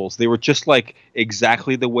assholes. They were just like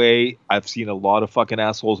exactly the way I've seen a lot of fucking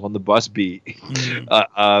assholes on the bus be.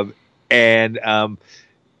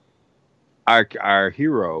 Our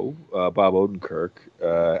hero, Bob Odenkirk,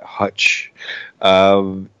 Hutch,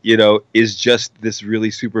 is just this really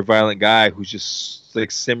super violent guy who's just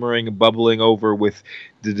like simmering and bubbling over with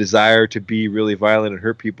the desire to be really violent and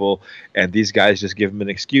hurt people, and these guys just give him an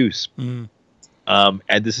excuse. And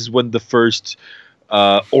this is when the first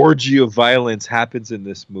orgy of violence happens in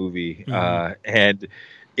this movie, and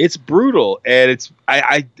it's brutal, and it's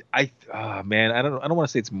man, I don't want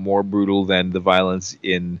to say it's more brutal than the violence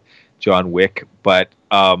in John Wick, but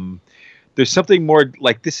there's something more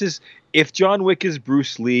like this is, if John Wick is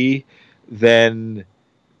Bruce Lee, then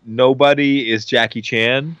nobody is Jackie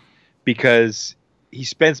Chan, because he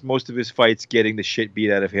spends most of his fights getting the shit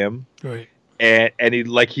beat out of him. Right. And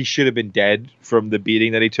he should have been dead from the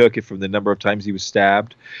beating that he took and from the number of times he was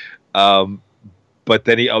stabbed. But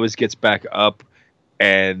then he always gets back up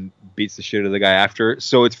and beats the shit out of the guy after.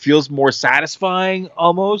 So it feels more satisfying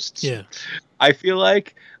almost. Yeah. I feel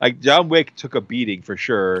like John Wick took a beating for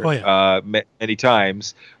sure, many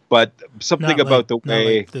times, but something about the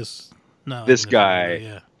way this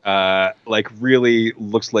guy really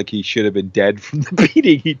looks like he should have been dead from the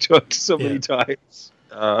beating he took so many times.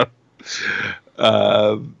 But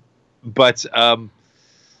I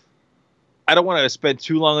don't want to spend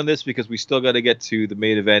too long on this because we still got to get to the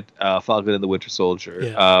main event, Falcon and the Winter Soldier.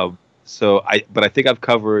 Yeah. But I think I've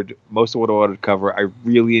covered most of what I wanted to cover. I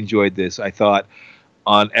really enjoyed this. I thought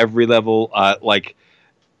on every level, the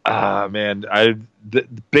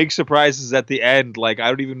big surprises at the end. Like, I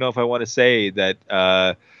don't even know if I want to say that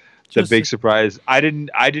the big surprise. I didn't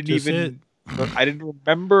remember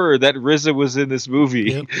that RZA was in this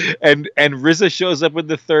movie, and RZA shows up in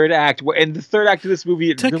the third act. In the third act of this movie,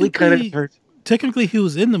 it really kind of hurt. Technically, he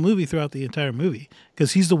was in the movie throughout the entire movie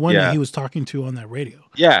because he's the one that he was talking to on that radio.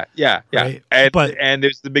 Yeah. Right? And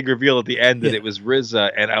there's the big reveal at the end that it was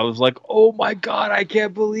RZA, and I was like, "Oh my god, I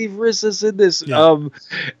can't believe RZA's in this." Yeah.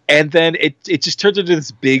 And then it just turns into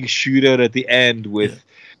this big shootout at the end with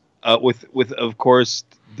of course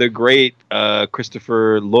the great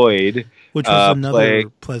Christopher Lloyd, which was another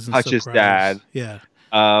pleasant Hutch's surprise.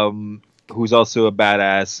 dad, who's also a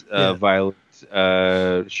badass violent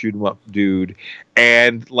shoot 'em up dude,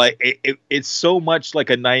 and it's so much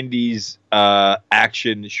like a 90s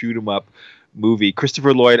action shoot 'em up movie.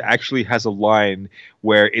 Christopher Lloyd actually has a line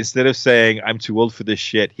where instead of saying "I'm too old for this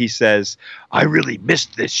shit," he says, "I really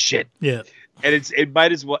missed this shit." Yeah. And it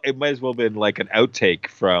might as well been like an outtake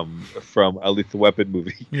from a Lethal Weapon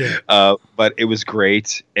movie. Yeah. But it was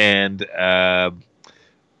great and a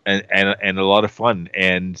lot of fun,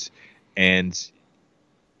 and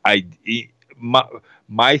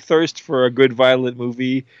my thirst for a good violent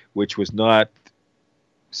movie, which was not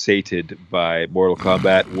sated by Mortal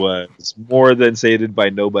Kombat, was more than sated by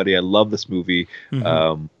nobody. I love this movie.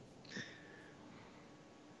 Mm-hmm.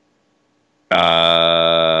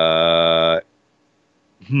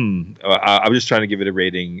 I'm just trying to give it a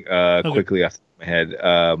rating quickly off my head.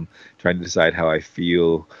 Trying to decide how I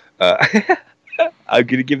feel. I'm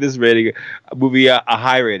gonna give this rating movie a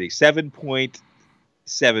high rating,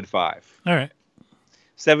 7.75. All right,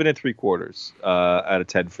 7 3/4 out of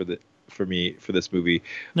 10 for me for this movie.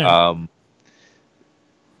 Yeah.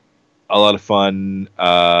 A lot of fun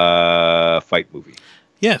fight movie.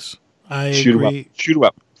 Yes, I agree. Shoot 'em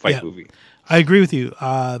up fight movie. I agree with you.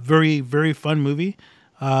 Very, very fun movie.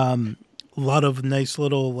 A lot of nice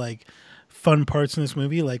little like fun parts in this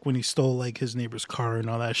movie, like when he stole like his neighbor's car and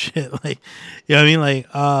all that shit. Like, you know what I mean?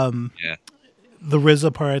 Like, the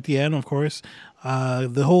RZA part at the end, of course.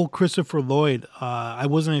 The whole Christopher Lloyd. I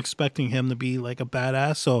wasn't expecting him to be like a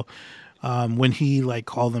badass. So when he like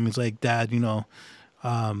called him, he's like, "Dad, you know,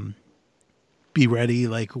 be ready.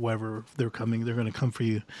 Like whoever they're coming, they're gonna come for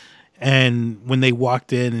you." And when they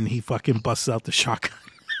walked in and he fucking busts out the shotgun,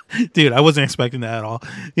 dude, I wasn't expecting that at all.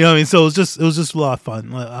 You know what I mean? So it was just a lot of fun,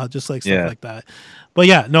 just like stuff like that. But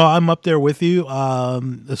yeah, no, I'm up there with you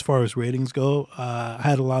as far as ratings go. I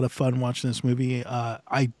had a lot of fun watching this movie.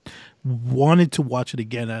 I wanted to watch it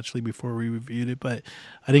again actually before we reviewed it, but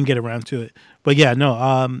I didn't get around to it. But yeah, no,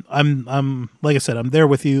 I'm like I said, I'm there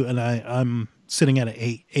with you, and I'm sitting at an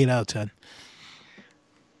 8 out of 10.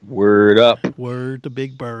 Word up. Word to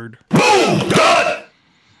Big Bird. Boom! Done!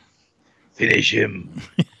 Finish him.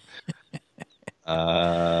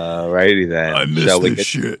 Righty then. I missed this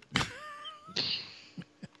shit.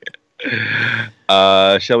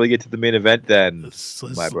 Shall we get to the main event then,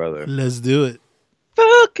 my brother? Let's do it.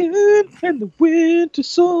 Falcon and the Winter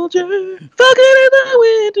Soldier. Falcon and the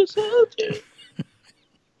Winter Soldier.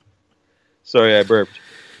 Sorry, I burped.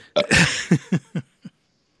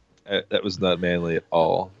 That was not manly at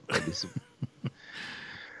all.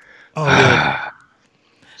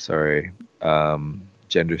 Sorry.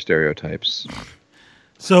 Gender stereotypes.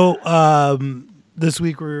 So this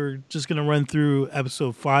week we're just going to run through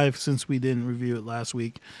episode 5 since we didn't review it last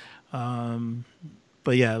week.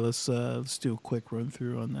 But yeah, let's do a quick run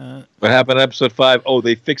through on that. What happened in episode 5? Oh,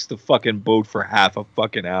 they fixed the fucking boat for half a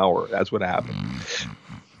fucking hour. That's what happened.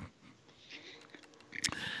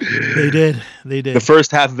 They did. The first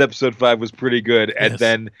half of episode 5 was pretty good. And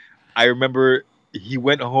then I remember he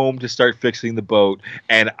went home to start fixing the boat,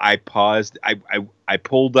 and I paused. I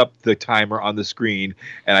pulled up the timer on the screen,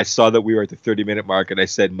 and I saw that we were at the 30-minute mark, and I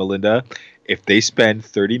said, Melinda, if they spend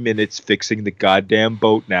 30 minutes fixing the goddamn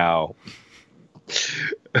boat now...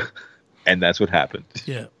 And that's what happened.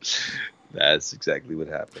 Yeah. That's exactly what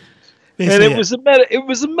happened. Basically, and it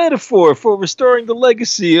was a metaphor for restoring the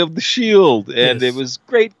legacy of the Shield, and it was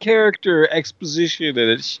great character exposition,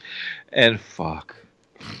 and fuck.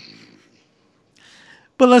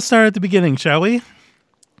 But let's start at the beginning, shall we?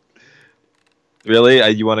 Really?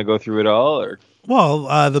 You want to go through it all, or?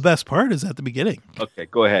 Well, the best part is at the beginning. Okay,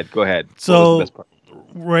 go ahead. So, what was the best part?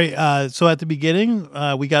 Right. So at the beginning,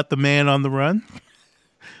 we got the man on the run.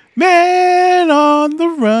 Man on the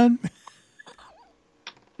run.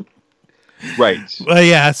 Right.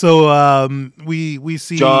 Yeah. So we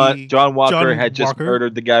see John Walker had just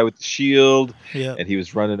murdered the guy with the shield. Yeah. And he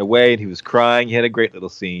was running away and he was crying. He had a great little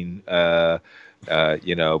scene. Breaking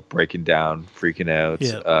down, freaking out.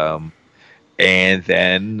 Yeah. And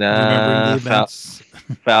then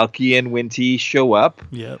Falky and Winty show up.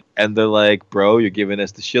 Yep. And they're like, bro, you're giving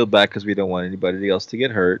us the shield back because we don't want anybody else to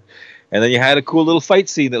get hurt. And then you had a cool little fight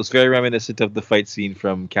scene that was very reminiscent of the fight scene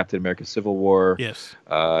from Captain America Civil War. Yes.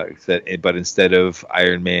 But instead of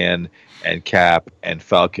Iron Man and Cap and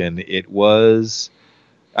Falcon,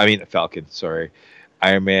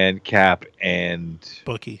 Iron Man, Cap, and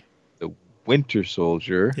Bucky. The Winter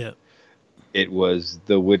Soldier. Yep. It was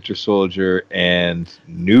the Winter Soldier and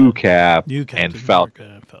New Cap and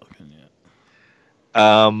Falcon.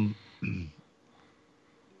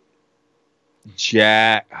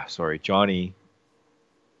 Johnny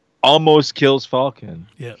almost kills Falcon.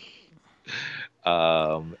 Yep.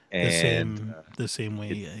 And the same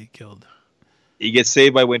way he killed. He gets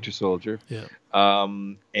saved by Winter Soldier. Yeah.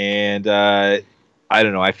 And I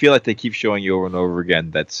don't know. I feel like they keep showing you over and over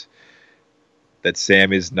again that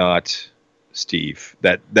Sam is not Steve.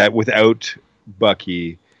 That without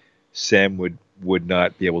Bucky, Sam would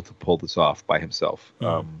not be able to pull this off by himself.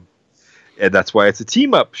 And that's why it's a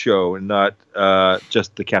team up show and not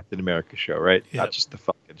just the Captain America show, right? Yep. Not just the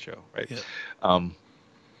Falcon show, right? Yep.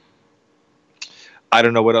 I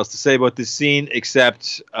don't know what else to say about this scene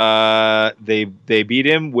except they beat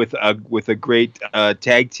him with a great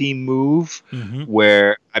tag team move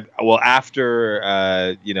where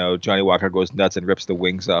after Johnny Walker goes nuts and rips the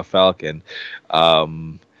wings off Falcon,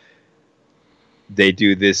 they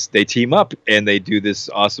team up and they do this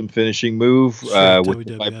awesome finishing move with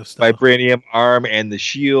the vibranium arm and the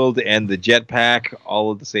shield and the jetpack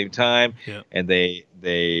all at the same time, and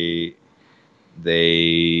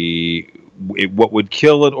what would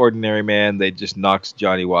kill an ordinary man, they just knocks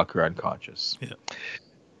Johnny Walker unconscious. Yeah.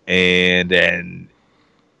 And then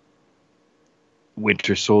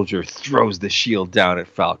Winter Soldier throws the shield down at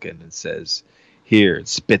Falcon and says, "Here," and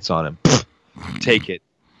spits on him. "Take it."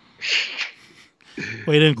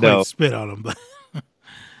 Well, he didn't quite spit on him, but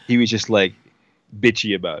he was just like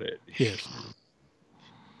bitchy about it. Yes.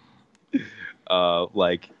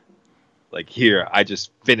 Like, here, I just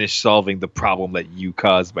finished solving the problem that you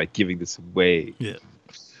caused by giving this away. Yeah.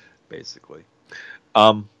 Basically.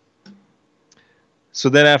 So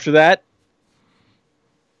then after that,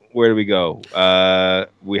 where do we go?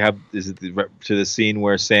 We have to the scene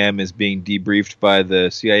where Sam is being debriefed by the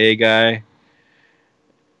CIA guy.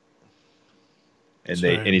 And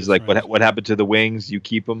he's like, right. What happened to the wings? You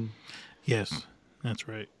keep them? Yes, that's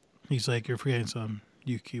right. He's like, you're forgetting something.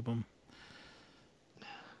 You keep them.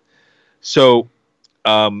 So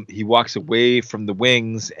he walks away from the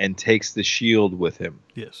wings and takes the shield with him.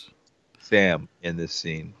 Yes. Sam in this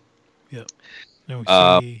scene. Yep. Then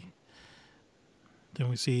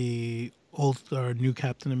we see our new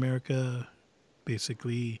Captain America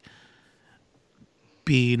basically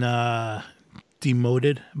being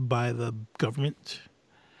demoted by the government,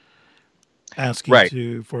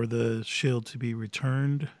 asking for the shield to be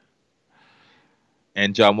returned.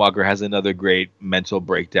 And John Walker has another great mental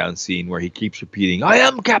breakdown scene where he keeps repeating, "I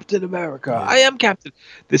am Captain America. I am Captain."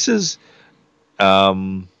 This is, I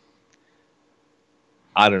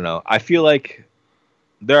don't know. I feel like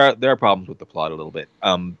there are problems with the plot a little bit.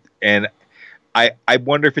 And I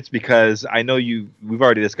wonder if it's because I know we've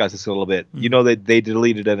already discussed this a little bit. You know that they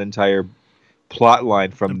deleted an entire plot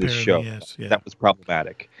line from this show. Yes, yeah. That was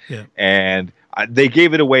problematic. Yeah. And they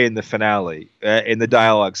gave it away in the finale, in the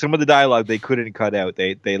dialogue. Some of the dialogue they couldn't cut out.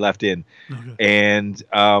 They left in. Okay. And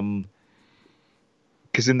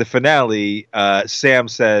because in the finale, Sam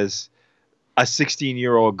says a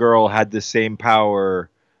 16-year-old girl had the same power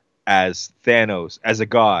as Thanos, as a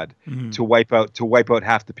god, to wipe out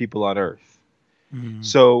half the people on Earth.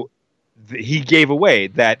 So he gave away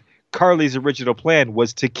that Carly's original plan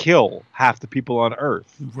was to kill half the people on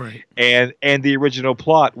Earth. Right. And the original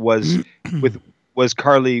plot was was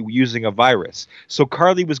Carly using a virus. So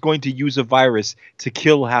Carly was going to use a virus to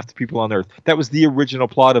kill half the people on Earth. That was the original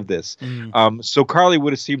plot of this. So Carly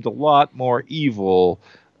would have seemed a lot more evil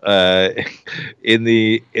in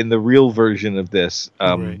the real version of this.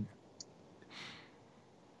 Right.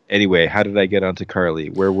 Anyway, how did I get onto Carly?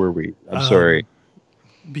 Where were we? I'm sorry.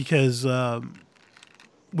 Because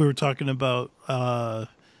we were talking about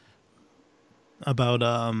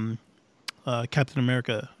Captain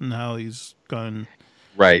America and how he's gone.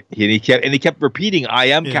 Right. He kept repeating, "I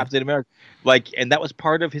am Captain America." And that was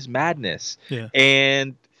part of his madness. Yeah.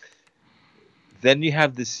 And then you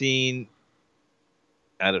have the scene.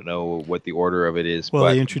 I don't know what the order of it is. Well,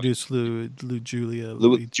 they introduced Julia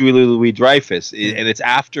Louis-Dreyfus, and it's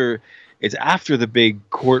after the big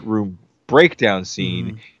courtroom breakdown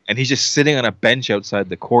scene, and he's just sitting on a bench outside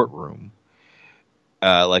the courtroom,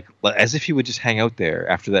 like as if he would just hang out there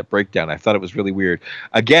after that breakdown. I thought it was really weird.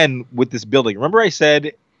 Again, with this building, remember I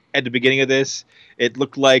said at the beginning of this, it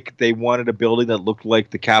looked like they wanted a building that looked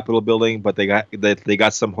like the Capitol building, but they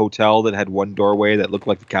got some hotel that had one doorway that looked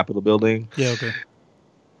like the Capitol building. Yeah. Okay.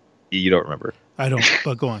 You don't remember? I don't,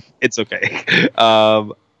 but go on. It's okay.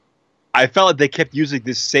 I felt like they kept using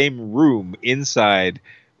this same room inside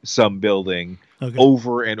some building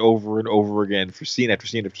over and over and over again for scene after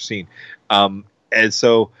scene after scene. And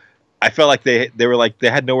so I felt like they were like they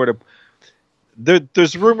had nowhere to.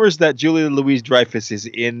 There's rumors that Julia Louis-Dreyfus is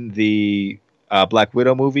in the Black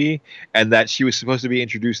Widow movie, and that she was supposed to be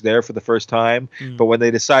introduced there for the first time. But when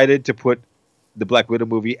they decided to put the Black Widow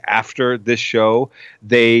movie after this show,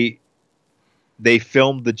 they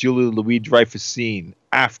filmed the Julia Louis-Dreyfus scene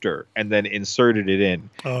after and then inserted it in.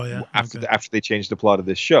 Oh yeah. After they changed the plot of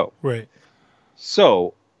this show. Right.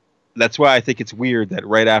 So that's why I think it's weird that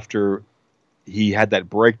right after he had that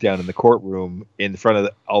breakdown in the courtroom in front of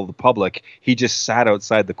all the public, he just sat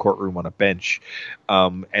outside the courtroom on a bench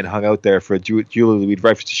and hung out there for Julia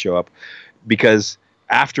Louis-Dreyfus to show up, because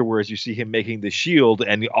afterwards you see him making the shield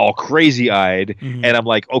and all crazy-eyed, and I'm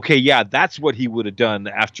like, okay, yeah, that's what he would have done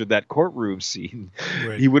after that courtroom scene.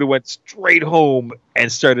 Right. He would have went straight home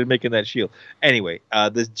and started making that shield. Anyway,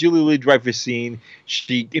 the Julia Louis-Dreyfus scene,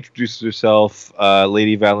 she introduces herself,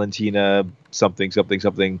 Lady Valentina something.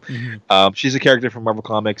 She's a character from Marvel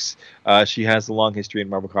Comics. She has a long history in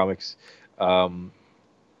Marvel Comics.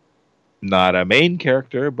 Not a main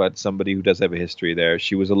character, but somebody who does have a history there.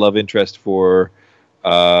 She was a love interest for,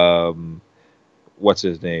 what's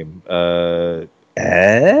his name? Samuel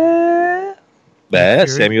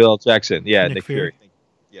L. Jackson. Yeah, Nick Fury.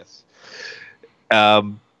 Yes.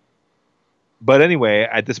 But anyway,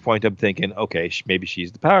 at this point, I'm thinking, okay, maybe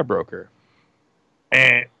she's the power broker.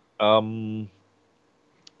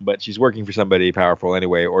 But she's working for somebody powerful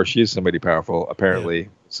anyway, or she is somebody powerful, apparently. Yeah.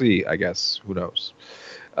 See, I guess. Who knows?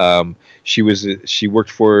 She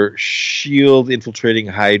worked for S.H.I.E.L.D. infiltrating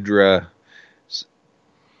Hydra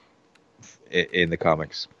in the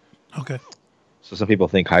comics. Okay. So some people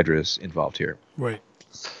think Hydra is involved here. Right.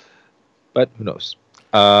 But who knows?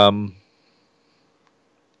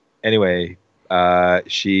 Anyway,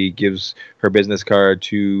 she gives her business card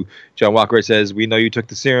to John Walker. It says, "We know you took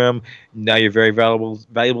the serum. Now you're very valuable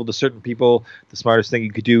to certain people. The smartest thing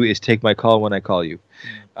you could do is take my call when I call you."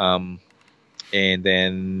 And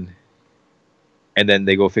then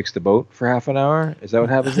they go fix the boat for half an hour. Is that what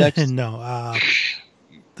happens next? No.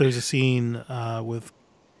 There's a scene with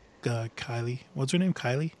Kylie. What's her name?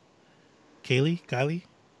 Kylie? Kaylee? Kylie?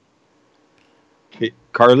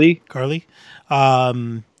 Carly? Carly.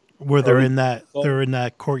 Where they're in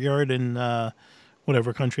that courtyard in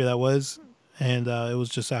whatever country that was, and it was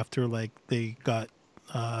just after like they got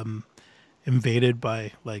invaded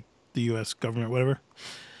by like the U.S. government, whatever.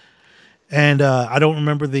 And I don't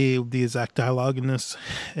remember the exact dialogue in this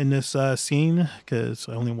scene because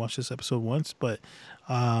I only watched this episode once. But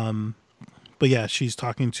yeah, she's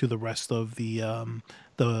talking to the rest of the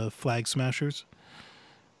Flag Smashers.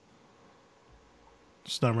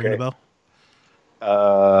 Just not ringing a bell.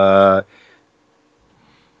 I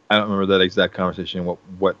don't remember that exact conversation.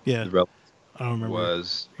 What yeah, the I don't remember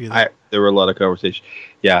was. There were a lot of conversations.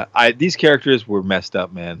 Yeah, these characters were messed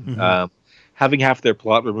up, man. Mm-hmm. Having half their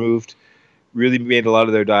plot removed really made a lot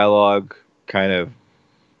of their dialogue kind of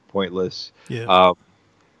pointless. Yeah.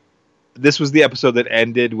 This was the episode that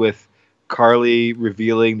ended with Carly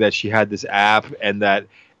revealing that she had this app and that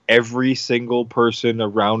every single person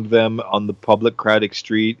around them on the public crowded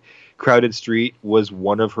street was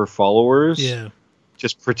one of her followers. Yeah.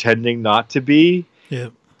 Just pretending not to be. Yeah.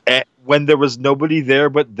 And when there was nobody there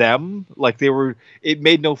but them, like it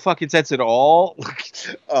made no fucking sense at all.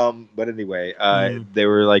 But anyway, they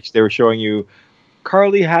were showing you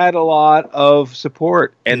Carly had a lot of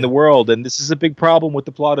support in the world, and this is a big problem with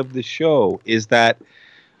the plot of this show. Is that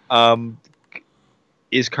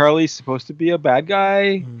is Carly supposed to be a bad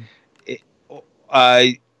guy?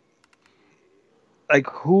 Like,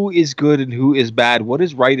 who is good and who is bad? What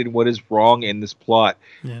is right and what is wrong in this plot?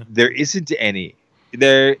 Yeah. There isn't any.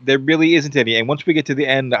 There really isn't any. And once we get to the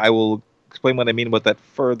end, I will explain what I mean about that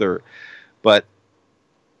further. But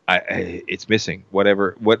it's missing.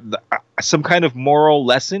 Some kind of moral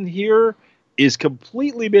lesson here is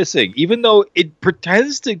completely missing. Even though it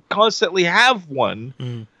pretends to constantly have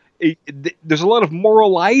one, there's a lot of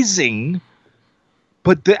moralizing.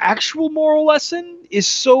 But the actual moral lesson is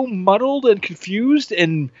so muddled and confused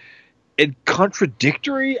and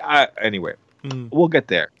contradictory. Anyway, we'll get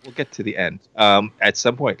there. We'll get to the end at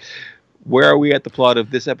some point. Where are we at the plot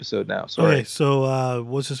of this episode now? Sorry. Okay, so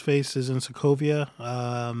what's his face is in Sokovia,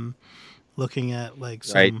 looking at like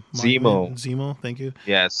some Zemo. Thank you.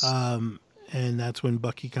 Yes. And that's when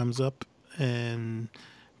Bucky comes up and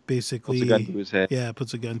basically puts a gun to his head. Yeah,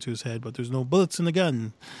 puts a gun to his head, but there's no bullets in the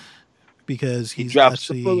gun. Because he drops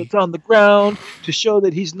the bullets on the ground to show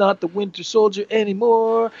that he's not the Winter Soldier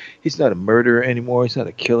anymore. He's not a murderer anymore. He's not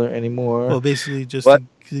a killer anymore. Well, basically, just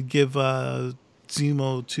to give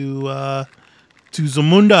Zemo to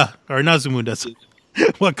Zamunda, or not Zamunda,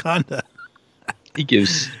 Wakanda. He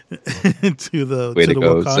gives to the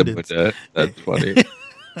Wakandans. Zamunda. That's funny.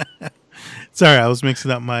 Sorry, I was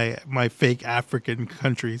mixing up my fake African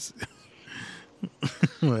countries.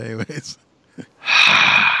 Well, anyways.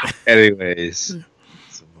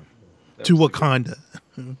 To Wakanda,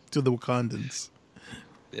 to the Wakandans.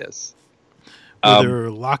 Yes, they're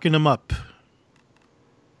locking him up.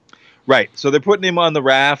 Right, so they're putting him on the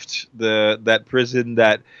raft, that prison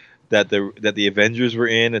that the Avengers were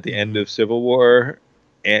in at the end of Civil War.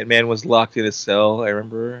 Ant-Man was locked in a cell. I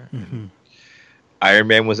remember. Mm-hmm. Iron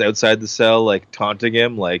Man was outside the cell, like taunting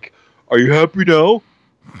him, like, "Are you happy now?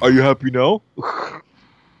 Are you happy now?"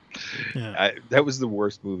 Yeah. That was the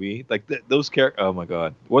worst movie. Like those characters. Oh my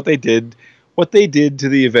god, what they did to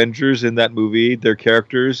the Avengers in that movie, their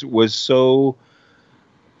characters was so.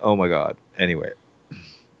 Oh my god. Anyway,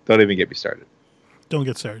 don't even get me started. Don't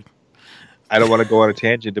get started. I don't want to go on a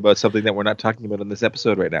tangent about something that we're not talking about in this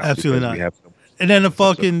episode right now. Absolutely not. We have so and then the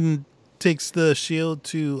Falcon takes the shield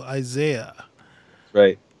to Isaiah.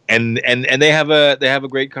 Right. And they have a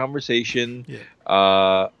great conversation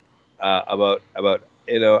about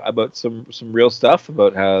about some real stuff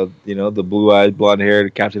about how the blue-eyed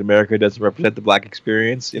blonde-haired Captain America doesn't represent the black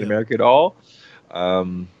experience in America at all.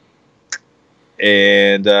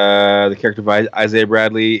 And the character of Isaiah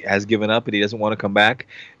Bradley has given up and he doesn't want to come back.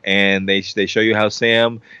 And they show you how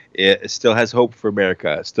Sam still has hope for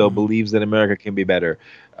America, still believes that America can be better.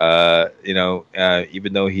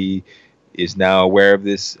 Even though he is now aware of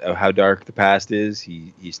this, of how dark the past is,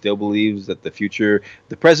 he still believes that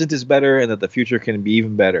the present is better and that the future can be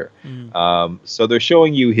even better. So they're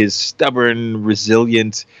showing you his stubborn,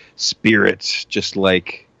 resilient spirit, just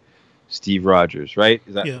like Steve Rogers, right?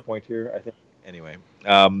 Is that the point here? I think. Anyway,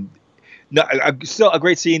 still a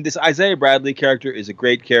great scene. This Isaiah Bradley character is a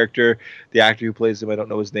great character. The actor who plays him, I don't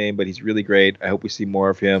know his name, but he's really great. I hope we see more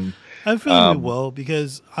of him. I feel we will,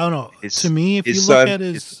 because I don't know. To me, if you look at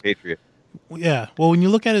his Patriot. Yeah, well, when you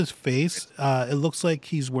look at his face, it looks like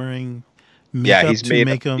he's wearing makeup to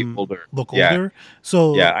make him look older.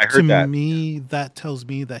 So I heard to me, that tells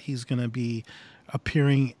me that he's going to be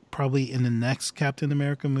appearing probably in the next Captain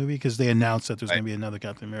America movie, because they announced that there's going to be another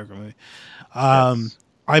Captain America movie.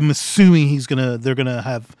 I'm assuming they're gonna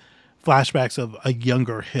have flashbacks of a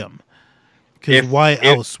younger him. Because why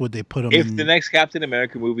else would they put him? If the next Captain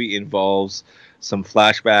America movie involves some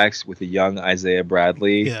flashbacks with a young Isaiah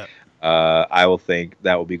Bradley, I will think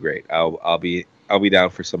that will be great. I'll be down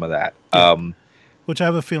for some of that. Which I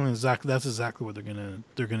have a feeling that's exactly what they're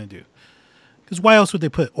gonna do. Because why else would they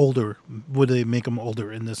put older? Would they make him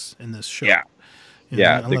older in this show? Yeah,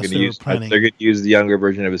 they're gonna use the younger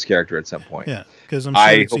version of his character at some point. Yeah, because I'm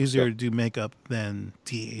sure it's easier to do makeup than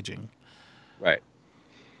de-aging. Right.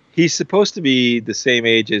 He's supposed to be the same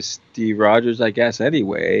age as Steve Rogers, I guess.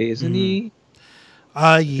 Anyway, isn't he?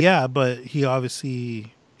 Yeah, but he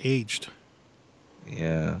obviously aged.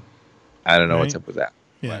 Yeah, I don't know what's up with that.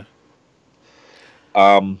 Yeah.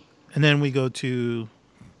 But, and then we go to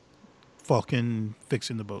Falcon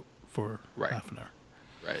fixing the boat for half an hour.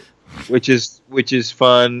 Right. Which is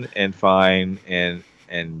fun and fine and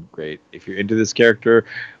great if you're into this character,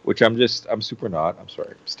 which I'm super not. I'm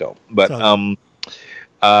sorry, still, but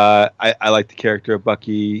I like the character of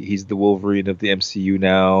Bucky. He's the Wolverine of the MCU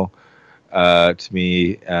now, to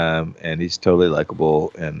me, and he's totally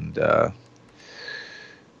likable, and I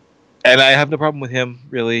have no problem with him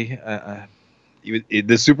really.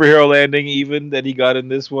 The superhero landing even that he got in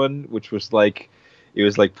this one, which was like, it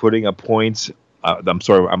was like putting a point. I'm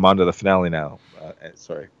sorry, I'm on to the finale now.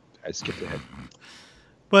 Sorry, I skipped ahead.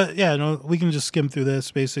 But yeah, no, we can just skim through this.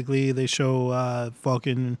 Basically, they show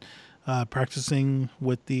Falcon practicing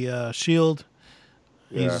with the shield.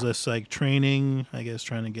 He's just like training, I guess,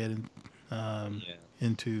 trying to get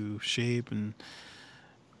into shape and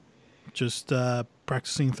just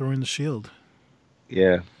practicing throwing the shield.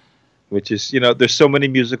 Yeah. Which is, there's so many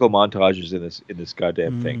musical montages in this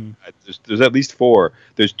goddamn thing. There's at least 4.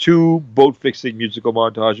 There's 2 boat fixing musical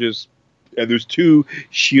montages, and there's 2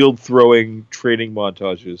 shield throwing training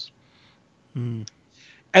montages. And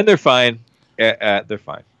they're fine. They're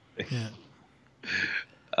fine. Yeah.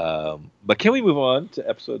 But can we move on to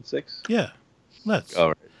episode 6? Yeah, let's. All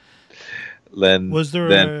right. Then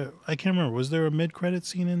I can't remember. Was there a mid-credit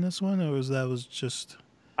scene in this one, or was just?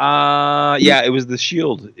 Yeah, it was the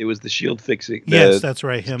shield. It was the shield fixing. Yes, that's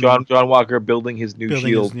right. Him, John Walker building his new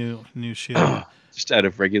shield. His new shield. Just out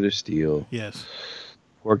of regular steel. Yes.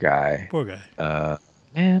 Poor guy.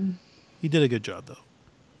 Man, he did a good job though.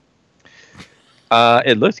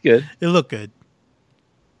 It looked good. It looked good.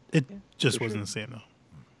 It just wasn't the same though.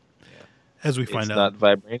 Yeah. As we find out. It's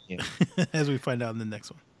not vibranium. As we find out in the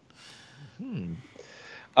next one.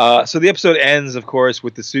 So the episode ends, of course,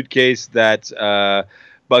 with the suitcase that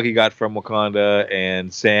Bucky got from Wakanda,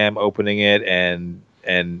 and Sam opening it, and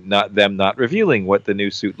not revealing what the new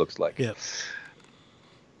suit looks like. Yeah.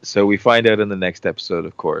 So we find out in the next episode,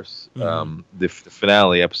 of course, the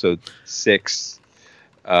finale, episode 6.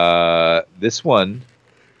 This one,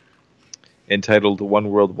 entitled "One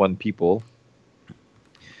World, One People."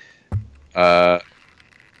 Where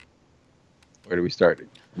do we start?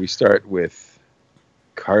 We start with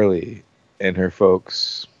Carly and her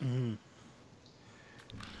folks.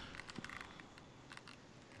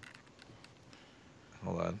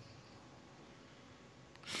 Hold on.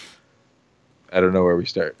 I don't know where we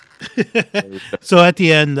start. So at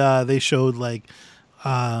the end, they showed like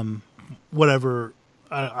whatever.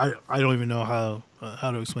 I don't even know how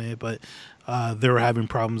to explain it, but they were having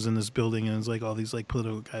problems in this building, and it's like all these like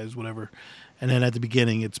political guys, whatever. And then at the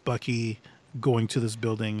beginning, it's Bucky going to this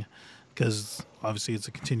building because obviously it's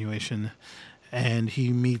a continuation, and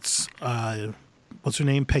he meets what's her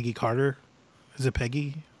name? Peggy Carter. Is it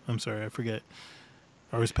Peggy? I'm sorry, I forget.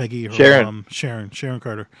 Or is Peggy her Sharon. mom? Sharon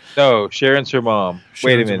Carter. No, Sharon's her mom. Sharon's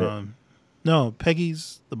Wait a minute. Mom. No,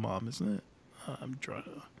 Peggy's the mom, isn't it? I'm trying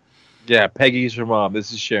to. Yeah, Peggy's her mom.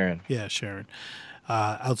 This is Sharon. Yeah, Sharon.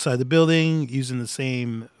 Outside the building, using the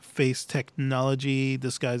same face technology,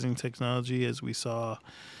 disguising technology as we saw.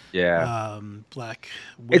 Yeah. Black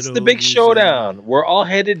Widow. It's the big showdown. We're all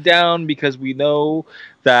headed down because we know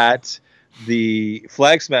that the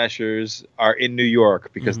Flag Smashers are in New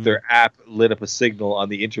York because their app lit up a signal on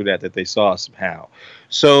the internet that they saw somehow.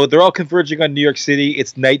 So they're all converging on New York City.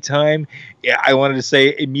 It's nighttime. I wanted to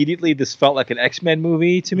say immediately this felt like an X-Men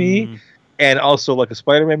movie to me, and also like a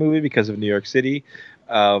Spider-Man movie because of New York City.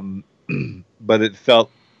 But it felt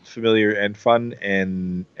familiar and fun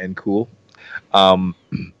and cool.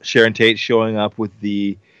 Sharon Tate showing up with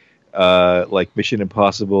the like Mission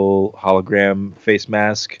Impossible hologram face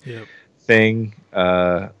mask. Yep. Thing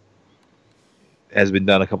has been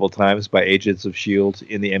done a couple of times by Agents of S.H.I.E.L.D.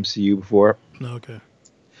 in the MCU before. Okay.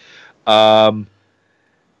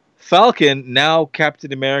 Falcon, now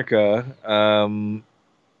Captain America,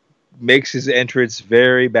 makes his entrance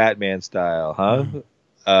very Batman style, huh?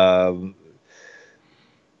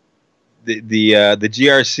 The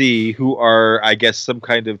GRC, who are, I guess, some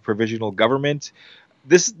kind of provisional government.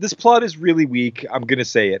 This plot is really weak. I'm gonna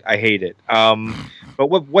say it. I hate it. But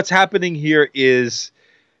what's happening here is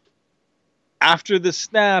after the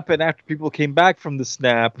snap and after people came back from the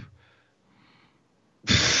snap,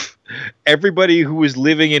 everybody who was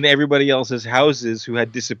living in everybody else's houses who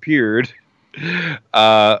had disappeared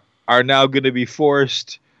are now going to be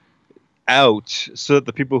forced out so that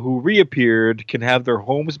the people who reappeared can have their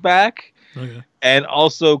homes back. Okay. And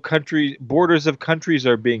also borders of countries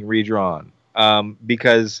are being redrawn.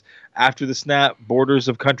 Because after the snap, borders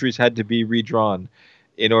of countries had to be redrawn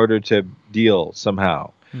in order to deal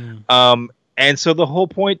somehow. And so the whole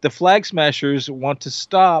point, the Flag Smashers want to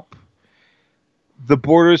stop the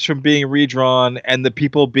borders from being redrawn and the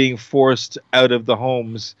people being forced out of the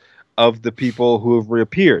homes of the people who have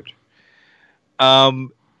reappeared.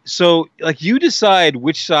 So, like, you decide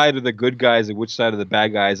which side are the good guys and which side are the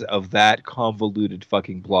bad guys of that convoluted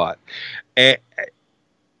fucking plot. And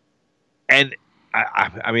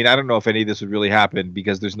I mean, I don't know if any of this would really happen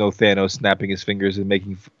because there's no Thanos snapping his fingers and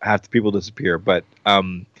making half the people disappear. But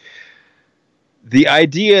the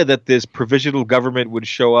idea that this provisional government would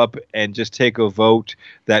show up and just take a vote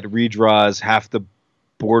that redraws half the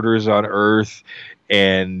borders on Earth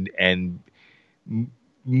and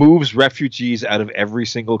moves refugees out of every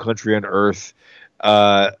single country on Earth,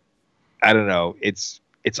 I don't know. It's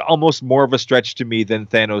almost more of a stretch to me than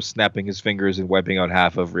Thanos snapping his fingers and wiping out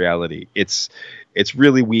half of reality. It's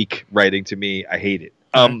really weak writing to me. I hate it.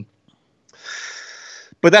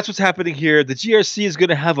 But that's what's happening here. The GRC is going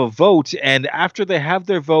to have a vote, and after they have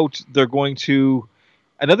their vote, they're going to...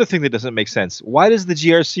 Another thing that doesn't make sense. Why does the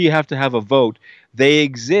GRC have to have a vote? They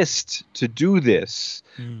exist to do this,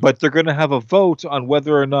 but they're going to have a vote on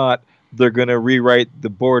whether or not they're going to rewrite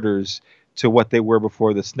the borders to what they were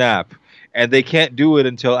before the snap. And they can't do it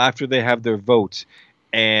until after they have their vote.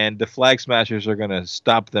 And the Flag Smashers are going to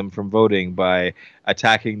stop them from voting by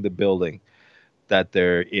attacking the building that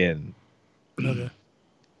they're in. Okay.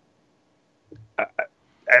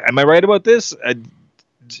 Am I right about this?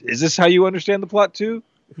 Is this how you understand the plot too?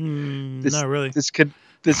 Not really. This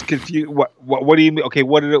confuse. What do you mean? Okay,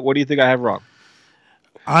 what do you think I have wrong?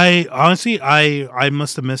 I honestly, I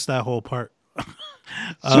must have missed that whole part.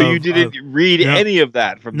 So you didn't read any of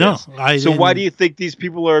that from this? No. So why do you think these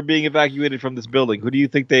people are being evacuated from this building? Who do you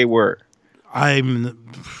think they were? I don't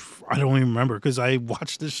even remember because I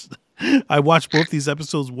watched this. I watched both these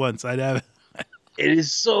episodes once. I'd have. It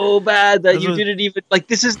is so bad that you didn't even like.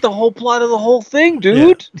 This is the whole plot of the whole thing,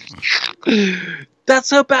 dude. Yeah.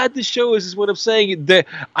 That's how bad the show is what I'm saying.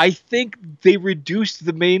 I think they reduced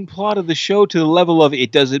the main plot of the show to the level of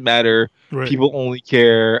it doesn't matter. Right. People only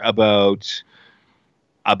care about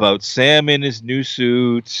Sam in his new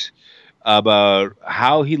suit, about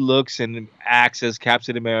how he looks and acts as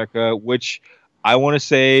Captain America, which I want to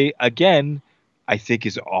say again, I think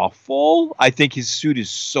is awful. I think his suit is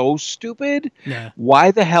so stupid. Yeah.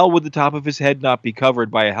 Why the hell would the top of his head not be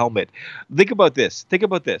covered by a helmet? Think about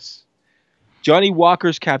this. Johnny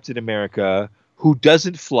Walker's Captain America, who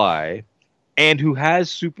doesn't fly, and who has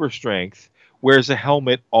super strength wears a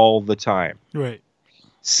helmet all the time. Right.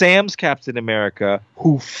 Sam's Captain America,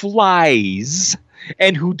 who flies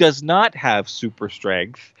and who does not have super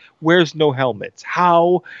strength, wears no helmets.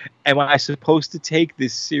 How am I supposed to take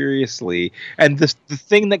this seriously? And the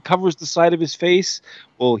thing that covers the side of his face,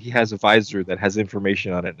 well, he has a visor that has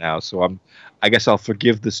information on it now. So I guess I'll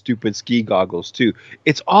forgive the stupid ski goggles too.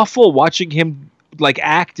 It's awful watching him like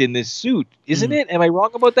act in this suit, isn't it? Am I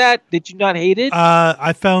wrong about that? Did you not hate it?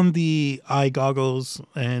 I found the eye goggles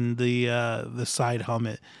and the side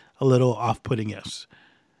helmet a little off-putting, yes.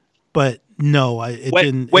 But no,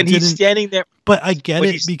 when he's standing there. But I get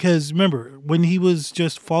it because remember when he was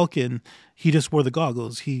just Falcon, he just wore the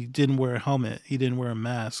goggles. He didn't wear a helmet. He didn't wear a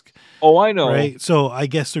mask. Oh, I know. Right. So I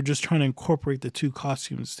guess they're just trying to incorporate the two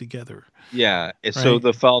costumes together. Yeah. Right? So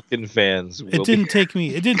the Falcon fans. It didn't take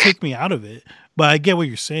me out of it, but I get what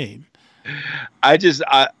you're saying. I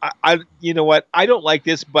you know what? I don't like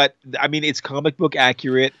this, but I mean, it's comic book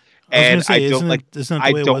accurate. And I don't like. Isn't that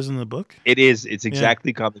the way it was in the book? It is. It's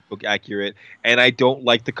exactly comic book accurate, and I don't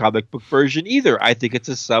like the comic book version either. I think it's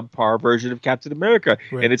a subpar version of Captain America,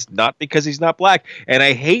 and it's not because he's not black. And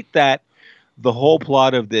I hate that the whole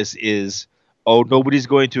plot of this is, oh, nobody's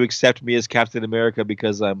going to accept me as Captain America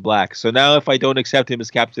because I'm black. So now, if I don't accept him as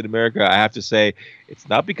Captain America, I have to say it's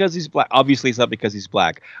not because he's black. Obviously, it's not because he's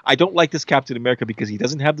black. I don't like this Captain America because he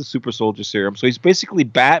doesn't have the super soldier serum, so he's basically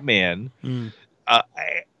Batman.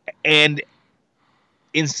 And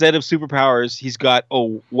instead of superpowers, he's got,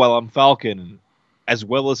 I'm Falcon as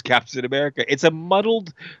well as Captain America. It's a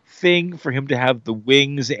muddled thing for him to have the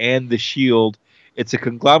wings and the shield. It's a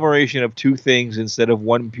conglomeration of two things instead of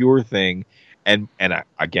one pure thing. And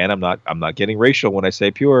again, I'm not getting racial when I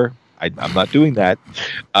say pure. I'm not doing that.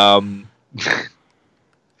 I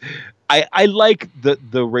like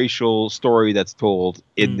the racial story that's told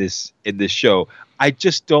in this show. I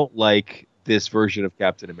just don't like this version of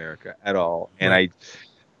Captain America at all, and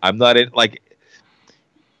I'm not in like.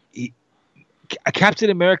 Captain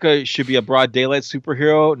America should be a broad daylight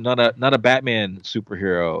superhero, not a Batman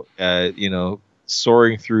superhero.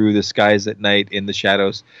 Soaring through the skies at night in the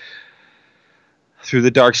shadows, through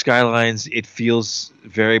the dark skylines. It feels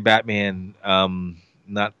very Batman,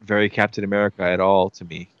 not very Captain America at all to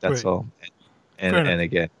me. That's all. And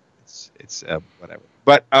again, it's whatever.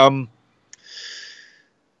 But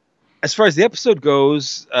as far as the episode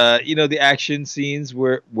goes, the action scenes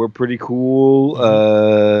were pretty cool.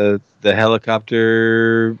 The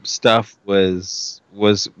helicopter stuff was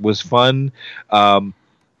fun.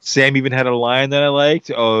 Sam even had a line that I liked.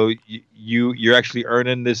 Oh, you're actually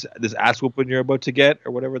earning this ass whooping you're about to get,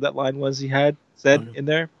 or whatever that line was he had said in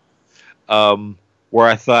there. Where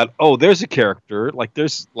I thought, oh, there's a character. Like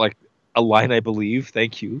there's like a line, I believe.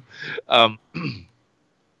 Thank you.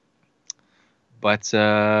 But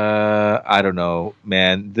I don't know,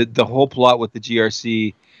 man. The whole plot with the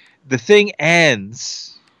GRC, the thing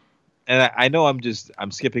ends, and I know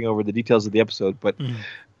I'm skipping over the details of the episode, but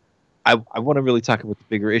I want to really talk about the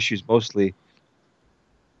bigger issues mostly.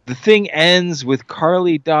 The thing ends with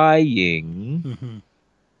Carly dying,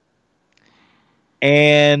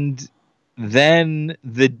 and then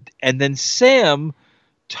Sam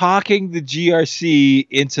talking the GRC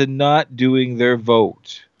into not doing their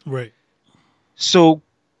vote. Right. So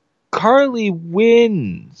Carly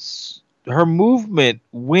wins. Her movement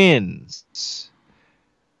wins.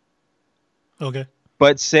 Okay.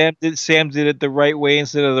 But Sam did it the right way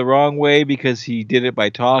instead of the wrong way because he did it by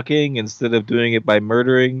talking instead of doing it by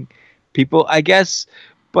murdering people, I guess.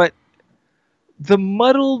 But the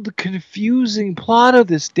muddled, confusing plot of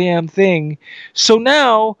this damn thing. So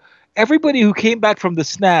now everybody who came back from the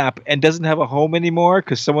snap and doesn't have a home anymore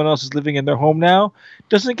because someone else is living in their home now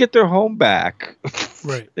doesn't get their home back.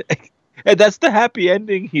 Right. And that's the happy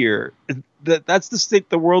ending here. That's the state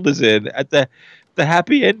the world is in. At the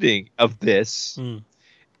happy ending of this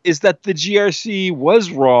is that the GRC was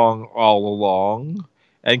wrong all along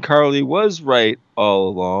and Carly was right all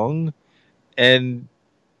along. And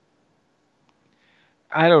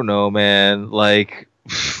I don't know, man. Like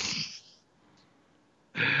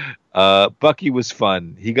Bucky was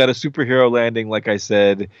fun. He got a superhero landing, like I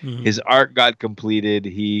said. His arc got completed.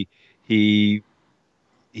 He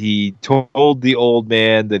told the old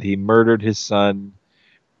man that he murdered his son,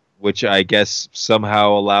 which I guess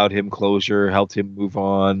somehow allowed him closure, helped him move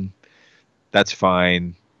on. That's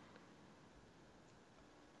fine.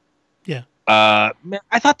 Yeah. Man,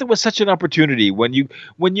 I thought there was such an opportunity when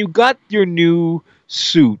you got your new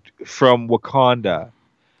suit from Wakanda.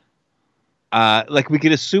 like we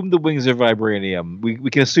can assume the wings are vibranium. We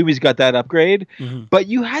can assume he's got that upgrade. Mm-hmm. But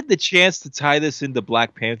you had the chance to tie this into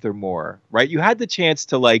Black Panther more, right? You had the chance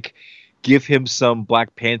to like give him some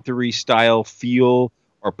Black Panther-y style feel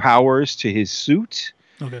or powers to his suit.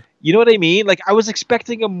 Okay. You know what I mean? Like I was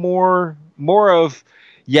expecting a more of,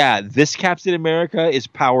 yeah, this Captain America is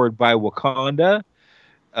powered by Wakanda.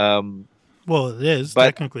 Well, it is but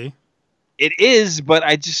technically. It is, but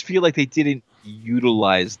I just feel like they didn't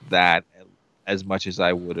utilize that as much as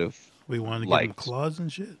I would have. We want to liked. give him claws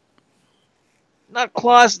and shit. Not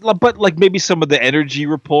claws, but like maybe some of the energy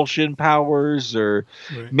repulsion powers, or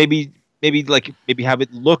Right. maybe have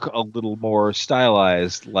it look a little more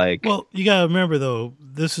stylized. Like, Well, you gotta remember though,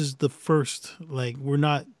 this is the first. Like, we're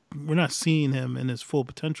not seeing him in his full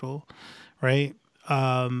potential, right?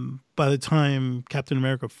 By the time Captain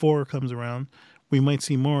America 4 comes around, we might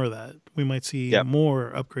see more of that. We might see Yep.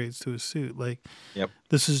 more upgrades to his suit. Like, Yep.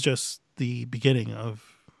 This is just the beginning of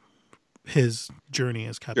his journey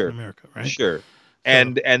as Captain Sure. America, right? Sure.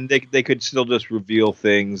 And they could still just reveal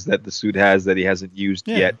things that the suit has that he hasn't used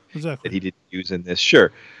Yeah, yet, exactly. that he didn't use in this.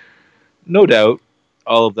 Sure. No doubt.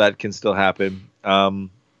 All of that can still happen.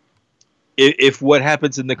 If what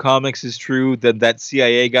happens in the comics is true, then that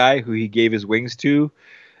CIA guy who he gave his wings to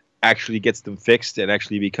actually gets them fixed and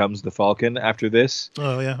actually becomes the Falcon after this.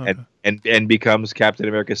 Oh yeah. Okay. And becomes Captain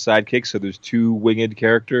America's sidekick. So there's 2 winged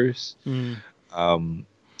characters.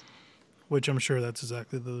 Which I'm sure that's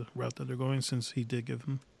exactly the route that they're going, since he did give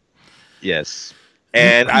him. Yes,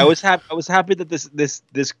 and I was happy that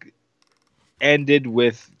this ended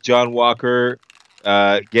with John Walker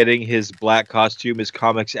getting his black costume, his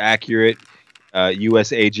comics accurate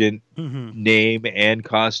U.S. agent name and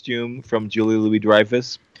costume from Julia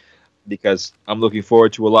Louis-Dreyfus, because I'm looking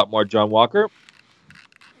forward to a lot more John Walker.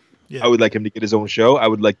 Yeah. I would like him to get his own show. I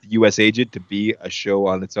would like the U.S. agent to be a show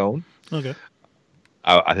on its own. Okay.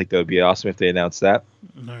 I think that would be awesome if they announced that.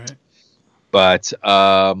 All right. But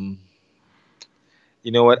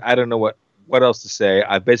you know what? I don't know what else to say.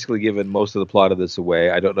 I've basically given most of the plot of this away.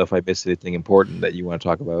 I don't know if I missed anything important that you want to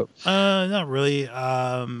talk about. Not really.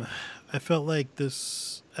 I felt like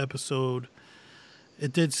this episode,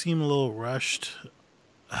 it did seem a little rushed.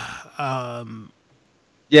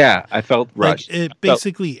 Yeah, I felt rushed. Like it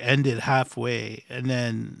basically ended halfway, and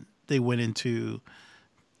then they went into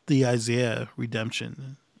the Isaiah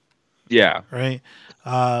redemption. Yeah. Right.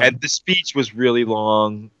 And the speech was really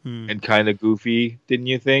long and kind of goofy, didn't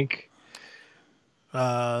you think?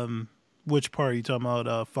 Which part are you talking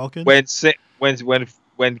about? Falcon?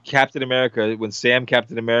 When Captain America, when Sam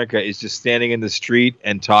Captain America is just standing in the street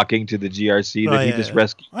and talking to the GRC that he just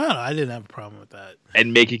rescued. I don't know. I didn't have a problem with that.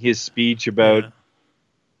 And making his speech about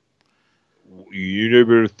you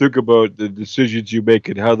never think about the decisions you make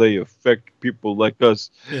and how they affect people like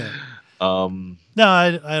us. Yeah. No,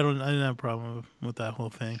 I didn't have a problem with that whole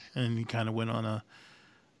thing. And he kind of went on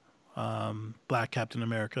a Black Captain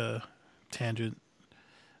America tangent.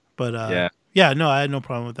 But no, I had no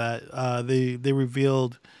problem with that. They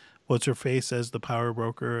revealed what's her face as the power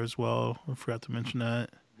broker as well. I forgot to mention that.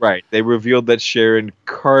 Right. They revealed that Sharon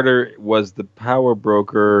Carter was the power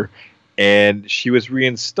broker, and she was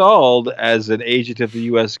reinstalled as an agent of the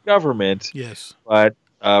U.S. government. Yes. But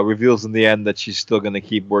reveals in the end that she's still going to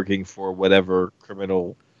keep working for whatever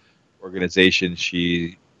criminal organization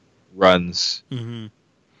she runs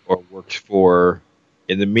or works for.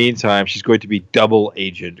 In the meantime, she's going to be double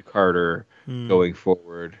Agent Carter going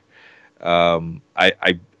forward.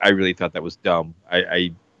 I really thought that was dumb.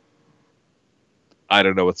 I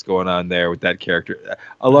don't know what's going on there with that character.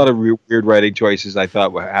 A lot of weird writing choices I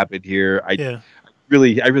thought what happened here. I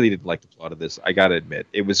really didn't like the plot of this. I gotta admit,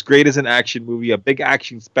 it was great as an action movie, a big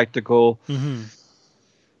action spectacle.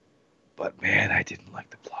 But man, I didn't like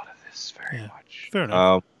the plot of this very much. Fair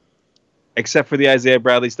enough. Except for the Isaiah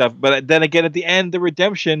Bradley stuff. But then again, at the end, the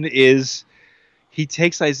redemption is he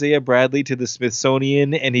takes Isaiah Bradley to the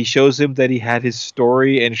Smithsonian and he shows him that he had his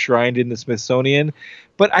story enshrined in the Smithsonian.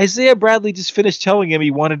 But Isaiah Bradley just finished telling him he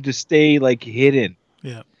wanted to stay like hidden.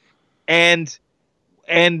 Yeah. And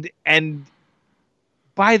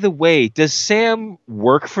by the way, does Sam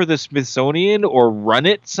work for the Smithsonian or run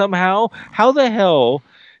it somehow? How the hell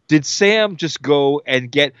did Sam just go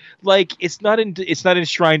and get, like, it's not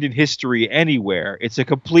enshrined in history anywhere. It's a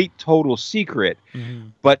complete total secret.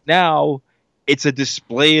 But now it's a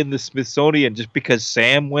display in the Smithsonian just because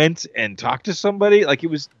Sam went and talked to somebody. Like, it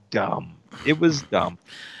was dumb. It was dumb.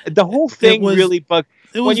 The whole thing really bugged.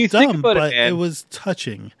 It was dumb, but it was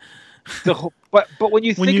touching. But when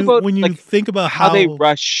you think about how they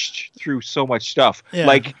rushed through so much stuff,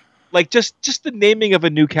 like just the naming of a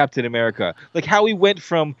new Captain America, like how he went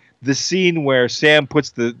from the scene where Sam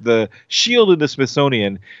puts the shield in the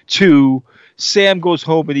Smithsonian to Sam goes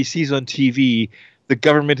home and he sees on TV the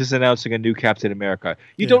government is announcing a new Captain America.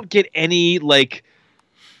 You don't get any like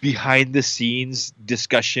behind the scenes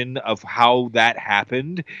discussion of how that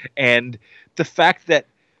happened, and the fact that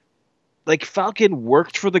like Falcon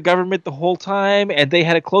worked for the government the whole time and they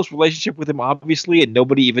had a close relationship with him, obviously, and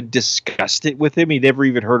nobody even discussed it with him. He never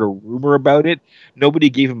even heard a rumor about it.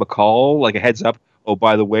 Nobody gave him a call, like a heads up. Oh,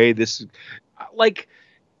 by the way, this, like,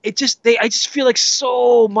 I just feel like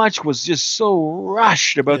so much was just so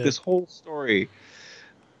rushed about this whole story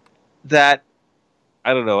that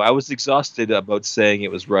I don't know. I was exhausted about saying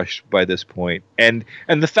it was rushed by this point. And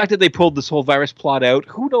the fact that they pulled this whole virus plot out,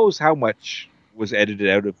 who knows how much was edited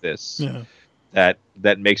out of this that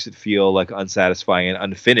makes it feel like unsatisfying and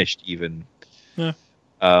unfinished even.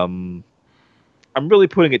 I'm really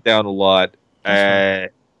putting it down a lot.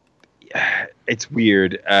 It's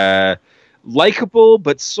weird, likable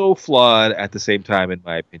but so flawed at the same time, in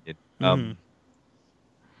my opinion.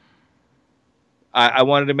 I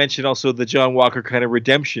wanted to mention also the John Walker kind of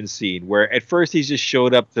redemption scene where at first he's just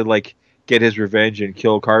showed up to like get his revenge and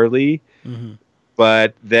kill Carly.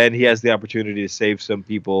 But then he has the opportunity to save some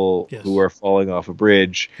people who are falling off a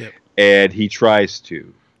bridge, and he tries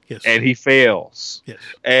to, and he fails.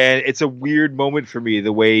 And it's a weird moment for me,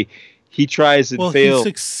 the way he tries and fails. He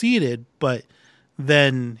succeeded, but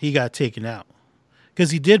then he got taken out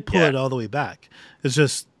because he did pull it all the way back. It's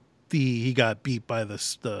just he got beat by the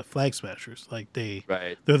Flag Smashers. Like they're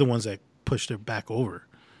the ones that pushed it back over.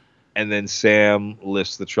 And then Sam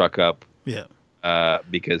lifts the truck up.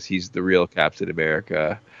 Because he's the real Captain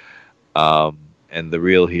America, and the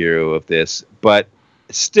real hero of this. But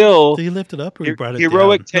still, did he lift it up or he brought it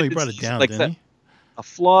heroic down? No, he brought it down, like didn't he? A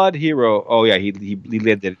flawed hero. Oh yeah, he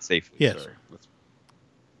landed it safely. Yes.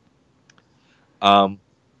 Sorry.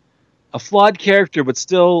 A flawed character, but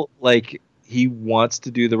still, like, he wants to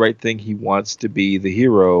do the right thing. He wants to be the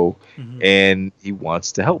hero, and he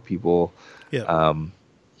wants to help people.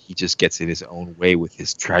 He just gets in his own way with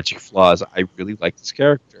his tragic flaws. I really like this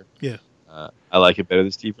character. I like him better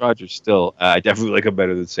than Steve Rogers still. I definitely like him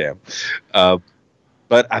better than Sam.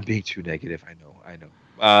 But I'm being too negative. I know.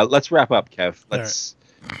 Let's wrap up, Kev.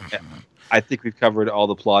 I think we've covered all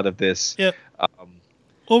the plot of this.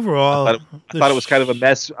 Overall, I thought it was kind of a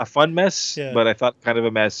mess, a fun mess, but I thought kind of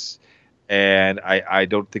a mess. And I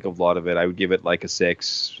don't think a lot of it. I would give it like a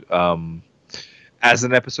 6. As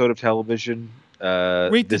an episode of television,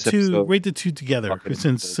 rate the two together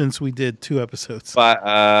since we did 2 episodes. So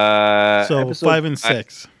 5 and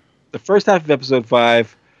 6. The first half of episode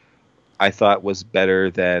 5, I thought was better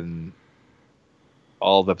than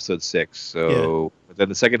all of episode 6. So but then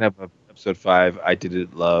the second half of episode 5, I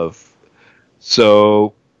didn't love.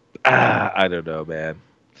 So I don't know, man.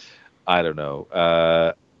 I don't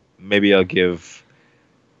know. Maybe I'll give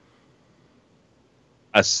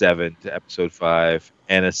a 7 to episode 5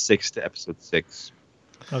 and a 6 to episode 6.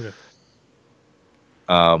 Okay.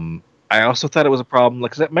 I also thought it was a problem.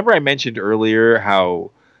 Like, 'cause remember I mentioned earlier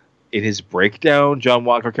how in his breakdown, John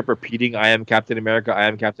Walker kept repeating, "I am Captain America. I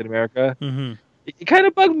am Captain America." It kind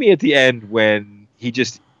of bugged me at the end when he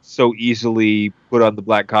just so easily put on the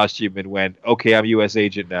black costume and went, "Okay, I'm U.S.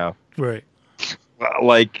 agent now." Right.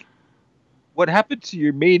 Like, what happened to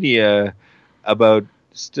your mania about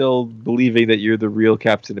still believing that you're the real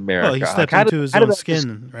Captain America? Well, he stepped into his own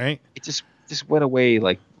skin, right? It just went away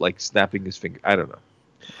like snapping his finger. I don't know.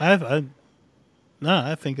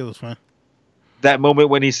 I think it was fine. That moment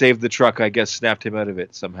when he saved the truck, I guess, snapped him out of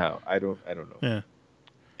it somehow. I don't know. Yeah.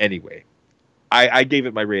 Anyway, I gave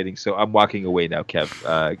it my rating, so I'm walking away now,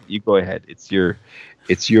 Kev. You go ahead. It's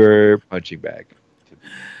your punching bag.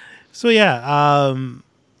 So yeah,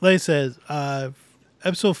 like I said,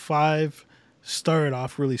 episode 5 started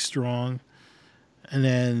off really strong, and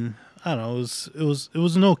then I don't know, it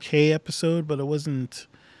was an okay episode, but it wasn't.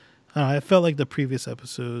 I felt like the previous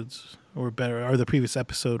episodes were better, or the previous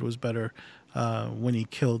episode was better when he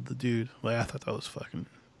killed the dude. Like, I thought that was fucking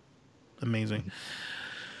amazing.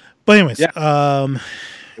 But anyways, I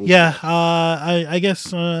guess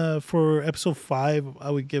for episode 5, I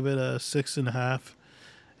would give it a 6.5.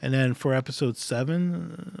 And then for episode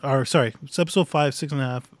 7, it's episode 5,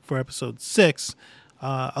 6.5. For episode 6,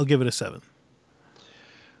 I'll give it a 7.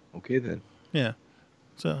 Okay, then. Yeah.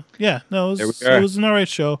 So, yeah, no, it was an alright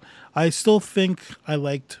show. I still think I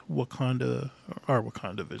liked WandaVision.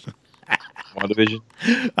 WandaVision?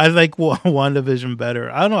 I like WandaVision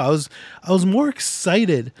better. I don't know. I was more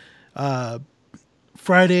excited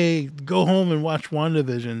Friday go home and watch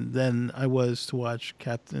WandaVision than I was to watch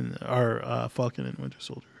Falcon and Winter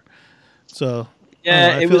Soldier. So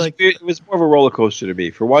Yeah, it was more of a roller coaster to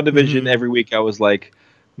me. For WandaVision, every week I was like,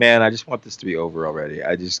 man, I just want this to be over already.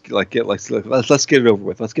 I just let's get it over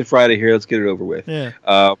with. Let's get Friday here. Let's get it over with.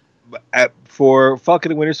 Yeah. For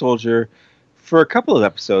Falcon and Winter Soldier, for a couple of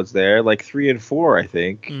episodes there, like 3 and 4, I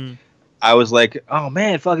think, I was like, oh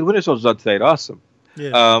man, Falcon and Winter Soldier's on tonight. Awesome.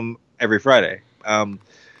 Yeah. Every Friday.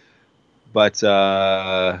 But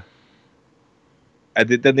then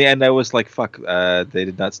the end, I was like, fuck, they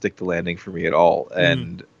did not stick the landing for me at all.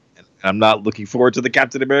 And I'm not looking forward to the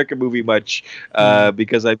Captain America movie much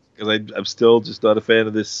because I'm still just not a fan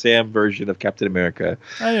of this Sam version of Captain America.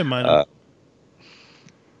 I didn't mind him.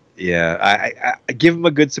 Yeah, I give him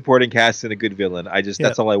a good supporting cast and a good villain.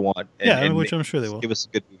 That's all I want. And which I'm sure they will. Give us a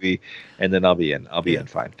good movie, and then I'll be in. I'll be in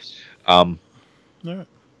fine. All right.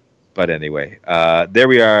 But anyway, there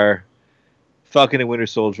we are. Falcon and Winter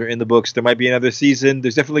Soldier in the books. There might be another season.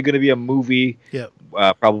 There's definitely going to be a movie.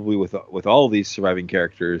 Probably with all of these surviving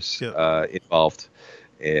characters involved,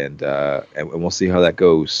 and we'll see how that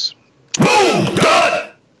goes. Boom! God!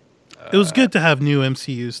 It was good to have new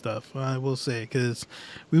MCU stuff, I will say, because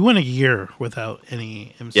we went a year without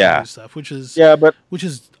any MCU stuff, which is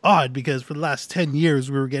odd because for the last 10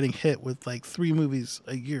 years we were getting hit with like 3 movies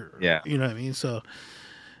a year. Yeah, you know what I mean. So,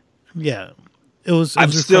 yeah, it was.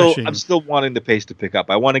 I'm still wanting the pace to pick up.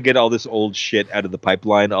 I want to get all this old shit out of the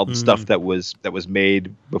pipeline, all the stuff that was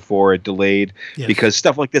made before it delayed, because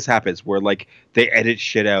stuff like this happens where like they edit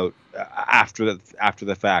shit out after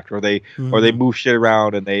the fact, or they move shit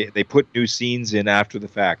around and they put new scenes in after the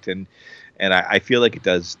fact, and I feel like it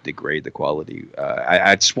does degrade the quality.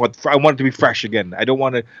 I want it to be fresh again. I don't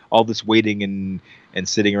want all this waiting and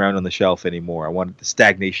sitting around on the shelf anymore. I want the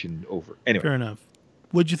stagnation over. Anyway, fair enough.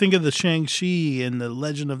 What'd you think of the Shang-Chi and the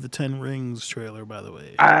Legend of the Ten Rings trailer, by the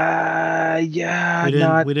way?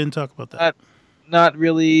 We didn't talk about that. Not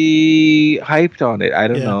really hyped on it. I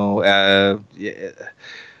don't know.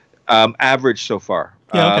 Average so far.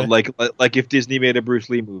 Yeah, okay. Like if Disney made a Bruce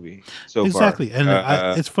Lee movie so far. Exactly. And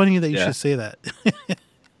it's funny that you should say that.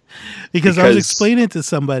 because I was explaining it to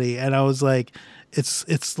somebody and I was like,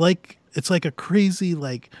 it's like a crazy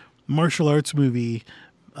like martial arts movie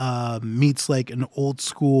meets like an old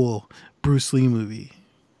school Bruce Lee movie.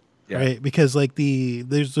 Yeah. Right? Because like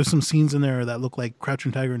there's some scenes in there that look like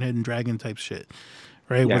Crouching Tiger and Hidden Dragon type shit.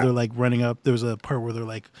 Right? Yeah. Where they're like running up. There's a part where they're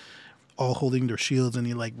like all holding their shields and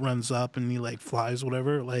he like runs up and he like flies,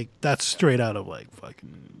 whatever. Like that's straight out of like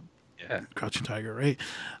fucking Crouching Tiger, right?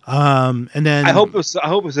 And then I hope it's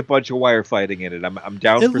a bunch of wire fighting in it. I'm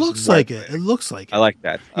down. It looks like it. It looks like it. I like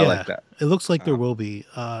that. I like that. It looks like there will be.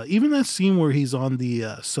 Even that scene where he's on the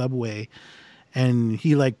subway and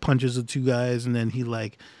he like punches the 2 guys and then he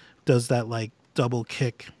like does that like double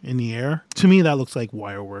kick in the air. To me, that looks like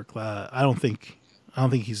wire work. I don't think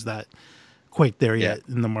he's that quite there yet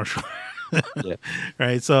in the martial.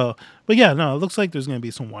 Right. So, but yeah, no, it looks like there's going to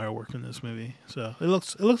be some wire work in this movie. So it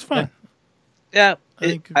looks fun. Yeah.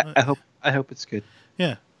 I hope it's good.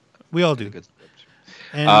 Yeah, we all do.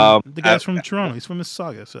 And the guy's from Toronto. He's from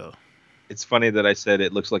Mississauga. So it's funny that I said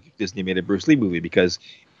it looks like if Disney made a Bruce Lee movie because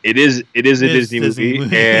it is a Disney movie.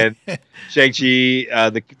 And Shang-Chi,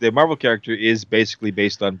 the Marvel character is basically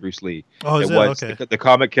based on Bruce Lee. Oh, is it? Okay. The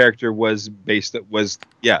comic character was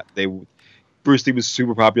Bruce Lee was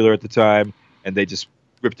super popular at the time, and they just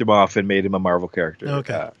ripped him off and made him a Marvel character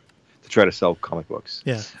to try to sell comic books.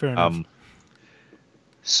 Yeah, fair enough.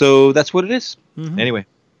 So that's what it is. Mm-hmm. Anyway,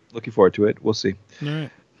 looking forward to it. We'll see. All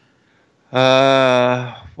right.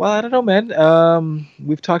 Well, I don't know, man.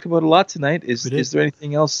 We've talked about a lot tonight. Is there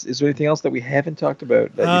anything else? Is there anything else that we haven't talked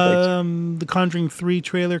about? The Conjuring 3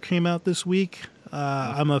 trailer came out this week.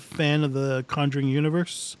 I'm a fan of the Conjuring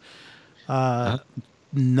universe.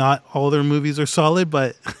 Not all their movies are solid,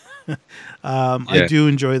 but I do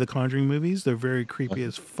enjoy the Conjuring movies. They're very creepy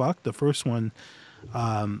as fuck. The first one,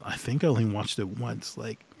 I think I only watched it once.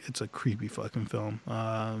 Like, it's a creepy fucking film.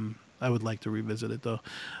 I would like to revisit it though.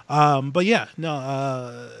 But yeah,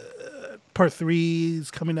 no. Part 3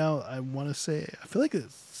 is coming out. I want to say, I feel like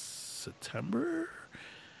it's September.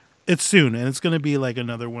 It's soon, and it's going to be like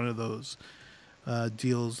another one of those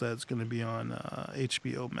deals that's going to be on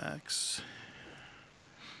HBO Max.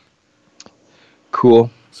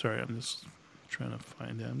 Cool. Sorry, I'm just trying to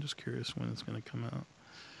find it. I'm just curious when it's going to come out.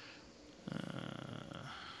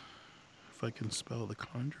 If I can spell The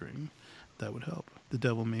Conjuring, that would help. The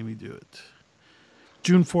Devil Made Me Do It.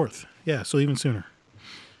 June 4th. Yeah, so even sooner.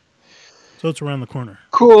 So it's around the corner.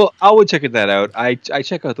 Cool. I would check that out. I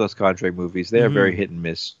check out those Conjuring movies. They are very hit and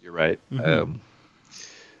miss. You're right. Mm-hmm.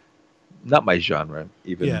 Not my genre,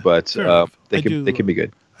 even, but they can be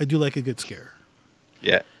good. I do like a good scare.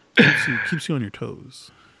 Yeah. keeps you on your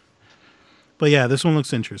toes. But yeah, this one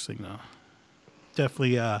looks interesting though.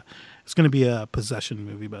 Definitely, it's going to be a possession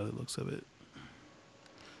movie by the looks of it.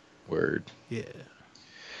 Word. Yeah.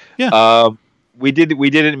 Yeah. We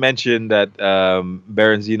didn't mention that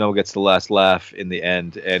Baron Zemo gets the last laugh in the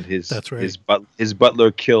end, and his his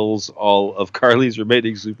butler kills all of Carly's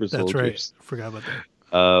remaining super soldiers. That's right. Forgot about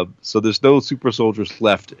that. So there's no super soldiers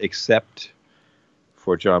left except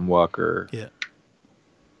for John Walker. Yeah.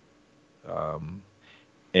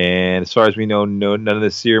 And as far as we know, none of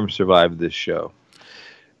the serum survived this show.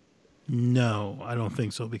 No, I don't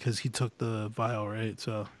think so because he took the vial, right?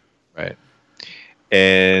 So. Right.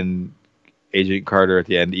 And Agent Carter at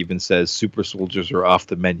the end even says super soldiers are off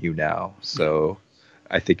the menu now. So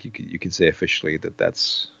I think you can say officially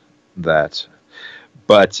that's that.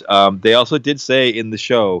 But they also did say in the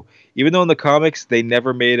show, even though in the comics they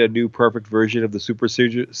never made a new perfect version of the super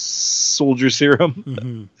soldier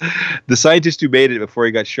serum, the scientist who made it before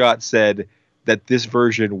he got shot said that this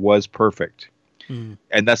version was perfect.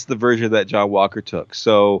 And that's the version that John Walker took.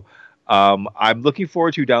 So I'm looking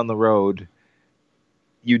forward to down the road.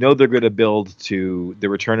 You know they're going to build to the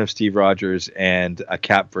return of Steve Rogers and a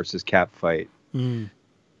Cap versus Cap fight. They're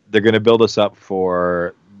going to build us up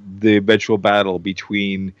for the eventual battle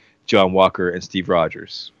between John Walker and Steve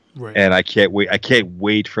Rogers. Right. And I can't wait. I can't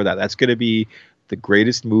wait for that. That's going to be the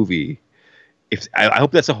greatest movie. I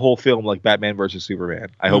hope that's a whole film like Batman versus Superman.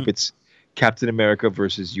 I hope it's Captain America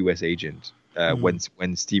versus U.S. Agent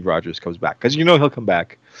when Steve Rogers comes back, because you know he'll come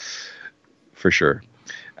back for sure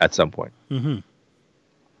at some point.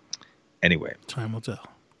 Anyway, time will tell.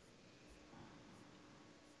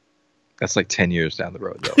 That's like 10 years down the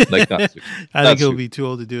road, though. Like, I think he'll be too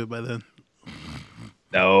old to do it by then.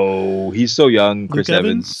 No, he's so young. Chris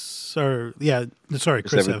Evans.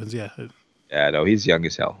 Chris Evans. Yeah. Yeah, no, he's young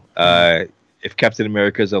as hell. If Captain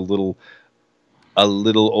America is a little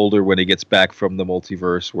older when he gets back from the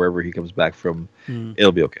multiverse, wherever he comes back from,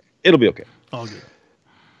 it'll be okay. It'll be okay. All good.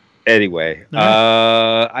 Anyway,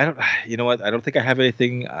 I don't. You know what? I don't think I have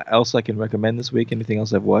anything else I can recommend this week. Anything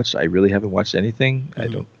else I've watched? I really haven't watched anything. I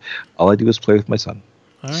don't. All I do is play with my son.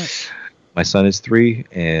 All right. My son is 3,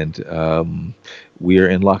 and we are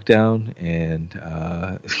in lockdown, and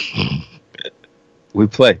we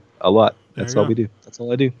play a lot. That's all we do. That's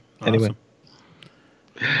all I do. Awesome. Anyway,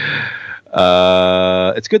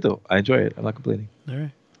 it's good though. I enjoy it. I'm not complaining. All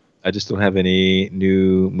right. I just don't have any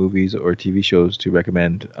new movies or TV shows to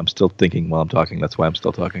recommend. I'm still thinking while I'm talking. That's why I'm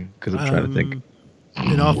still talking, because I'm trying to think.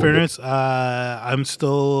 In all fairness, I'm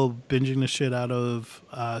still binging the shit out of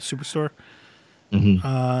Superstore.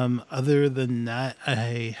 Other than that,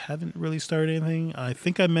 I haven't really started anything. I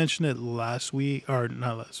think I mentioned it last week, or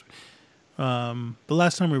not last week. The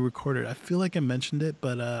last time we recorded, I feel like I mentioned it,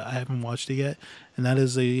 but I haven't watched it yet. And that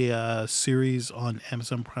is a series on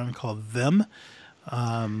Amazon Prime called Them.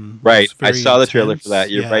 Right, I saw the trailer for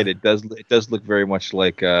that. You're right. It does look very much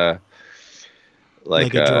like a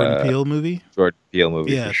Jordan Peele movie. Jordan Peele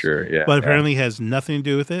movie, for sure. Yeah, but apparently has nothing to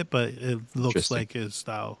do with it. But it looks like his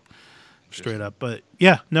style, straight up. But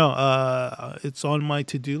it's on my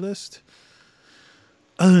to-do list.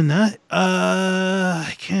 Other than that,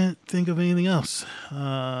 I can't think of anything else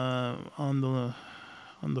on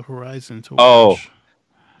the horizon to watch. Oh,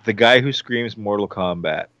 the guy who screams Mortal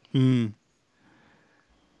Kombat.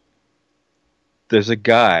 There's a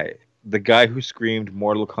guy, the guy who screamed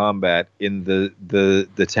Mortal Kombat in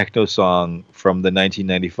the techno song from the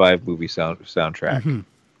 1995 movie soundtrack.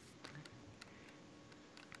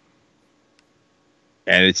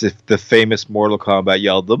 And it's the famous Mortal Kombat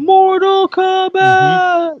yell, the Mortal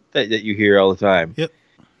Kombat, that you hear all the time. Yep.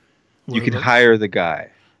 You can hire the guy.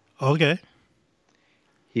 Okay.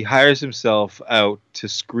 He hires himself out to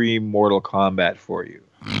scream Mortal Kombat for you.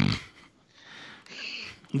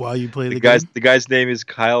 While you play the game? The guy's name is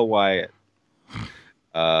Kyle Wyatt.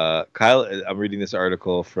 Kyle, I'm reading this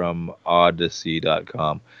article from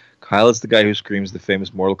Odyssey.com. Kyle is the guy who screams the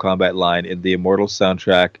famous Mortal Kombat line in the Immortals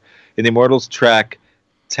soundtrack. In the Immortals track,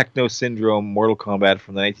 Techno Syndrome Mortal Kombat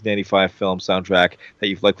from the 1995 film soundtrack that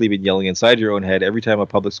you've likely been yelling inside your own head every time a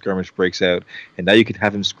public skirmish breaks out, and now you can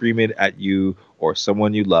have him scream it at you or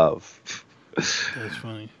someone you love. That's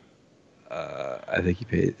funny. I think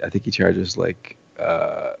he charges like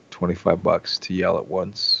 $25 to yell at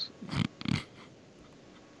once.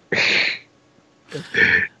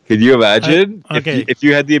 Can you imagine if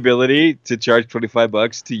you had the ability to charge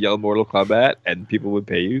 $25 to yell Mortal Kombat and people would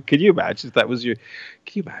pay you? Can you imagine if that was your?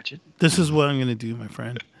 Can you imagine? This is what I'm gonna do, my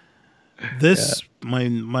friend. This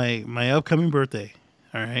my upcoming birthday.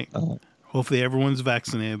 All right. Hopefully everyone's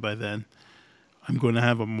vaccinated by then. I'm going to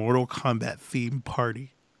have a Mortal Kombat themed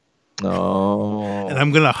party. Oh. And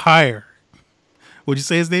I'm going to hire. What'd you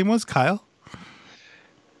say his name was? Kyle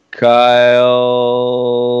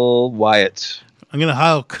Wyatt. I'm going to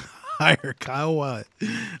hire Kyle Wyatt.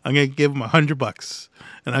 I'm going to give him $100,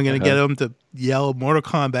 and I'm going to get him to yell Mortal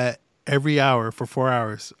Kombat every hour for 4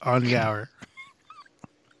 hours on the hour.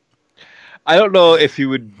 I don't know if he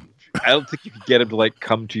would. I don't think you could get him to like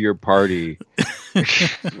come to your party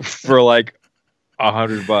for like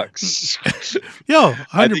 $100. Yo,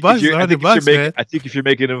 $100, $100, man. I think if you're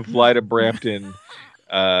making him fly to Brampton,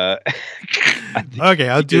 okay,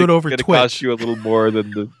 I'll do it over Twitch. It's cost you a little more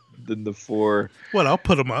than the 4. Well, I'll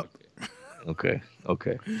put him up. Okay.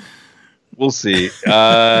 We'll see.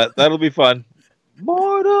 That'll be fun.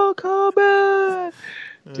 Mortal Kombat,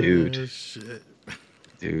 dude. Shit.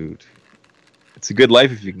 Dude. It's a good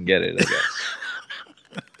life if you can get it, I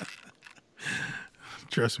guess.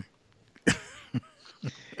 Trust me.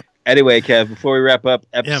 Anyway, Kev, before we wrap up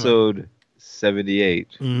episode 78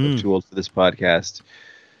 of Too Old for This Podcast,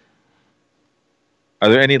 are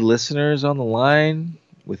there any listeners on the line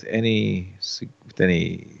with any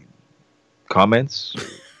comments or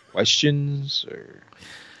questions or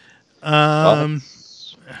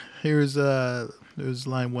here's there's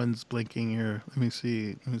line 1's blinking here. Let me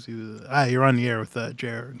see. You're on the air with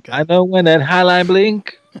Jared and Kev. I know when that highline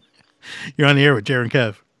blink. You're on the air with Jared and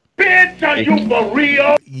Kev. Bitch, are you for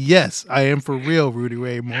real? Yes, I am for real, Rudy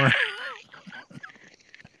Ray Moore.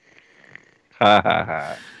 Ha ha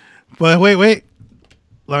ha. But wait.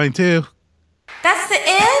 Line 2. That's the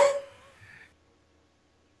end?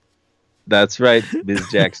 That's right, Ms.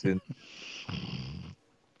 Jackson.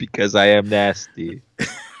 Because I am nasty.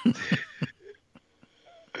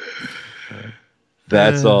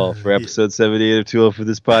 That's all for episode 78 of 20 for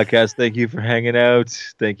this podcast. Thank you for hanging out.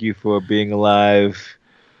 Thank you for being alive.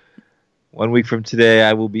 1 week from today,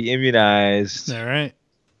 I will be immunized. All right.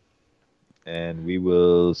 And we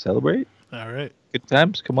will celebrate. All right. Good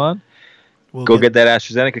times. Come on. Go get that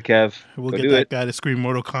AstraZeneca, Kev. We'll Go get that guy to scream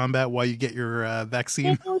Mortal Kombat while you get your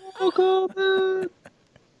vaccine. Mortal Kombat.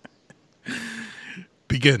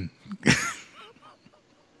 Begin.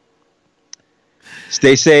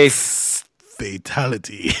 Stay safe.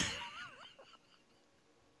 Fatality.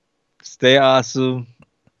 Stay awesome.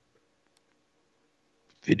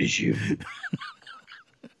 Finish you.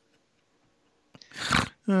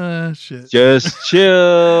 Shit. Just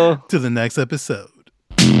chill. To the next episode.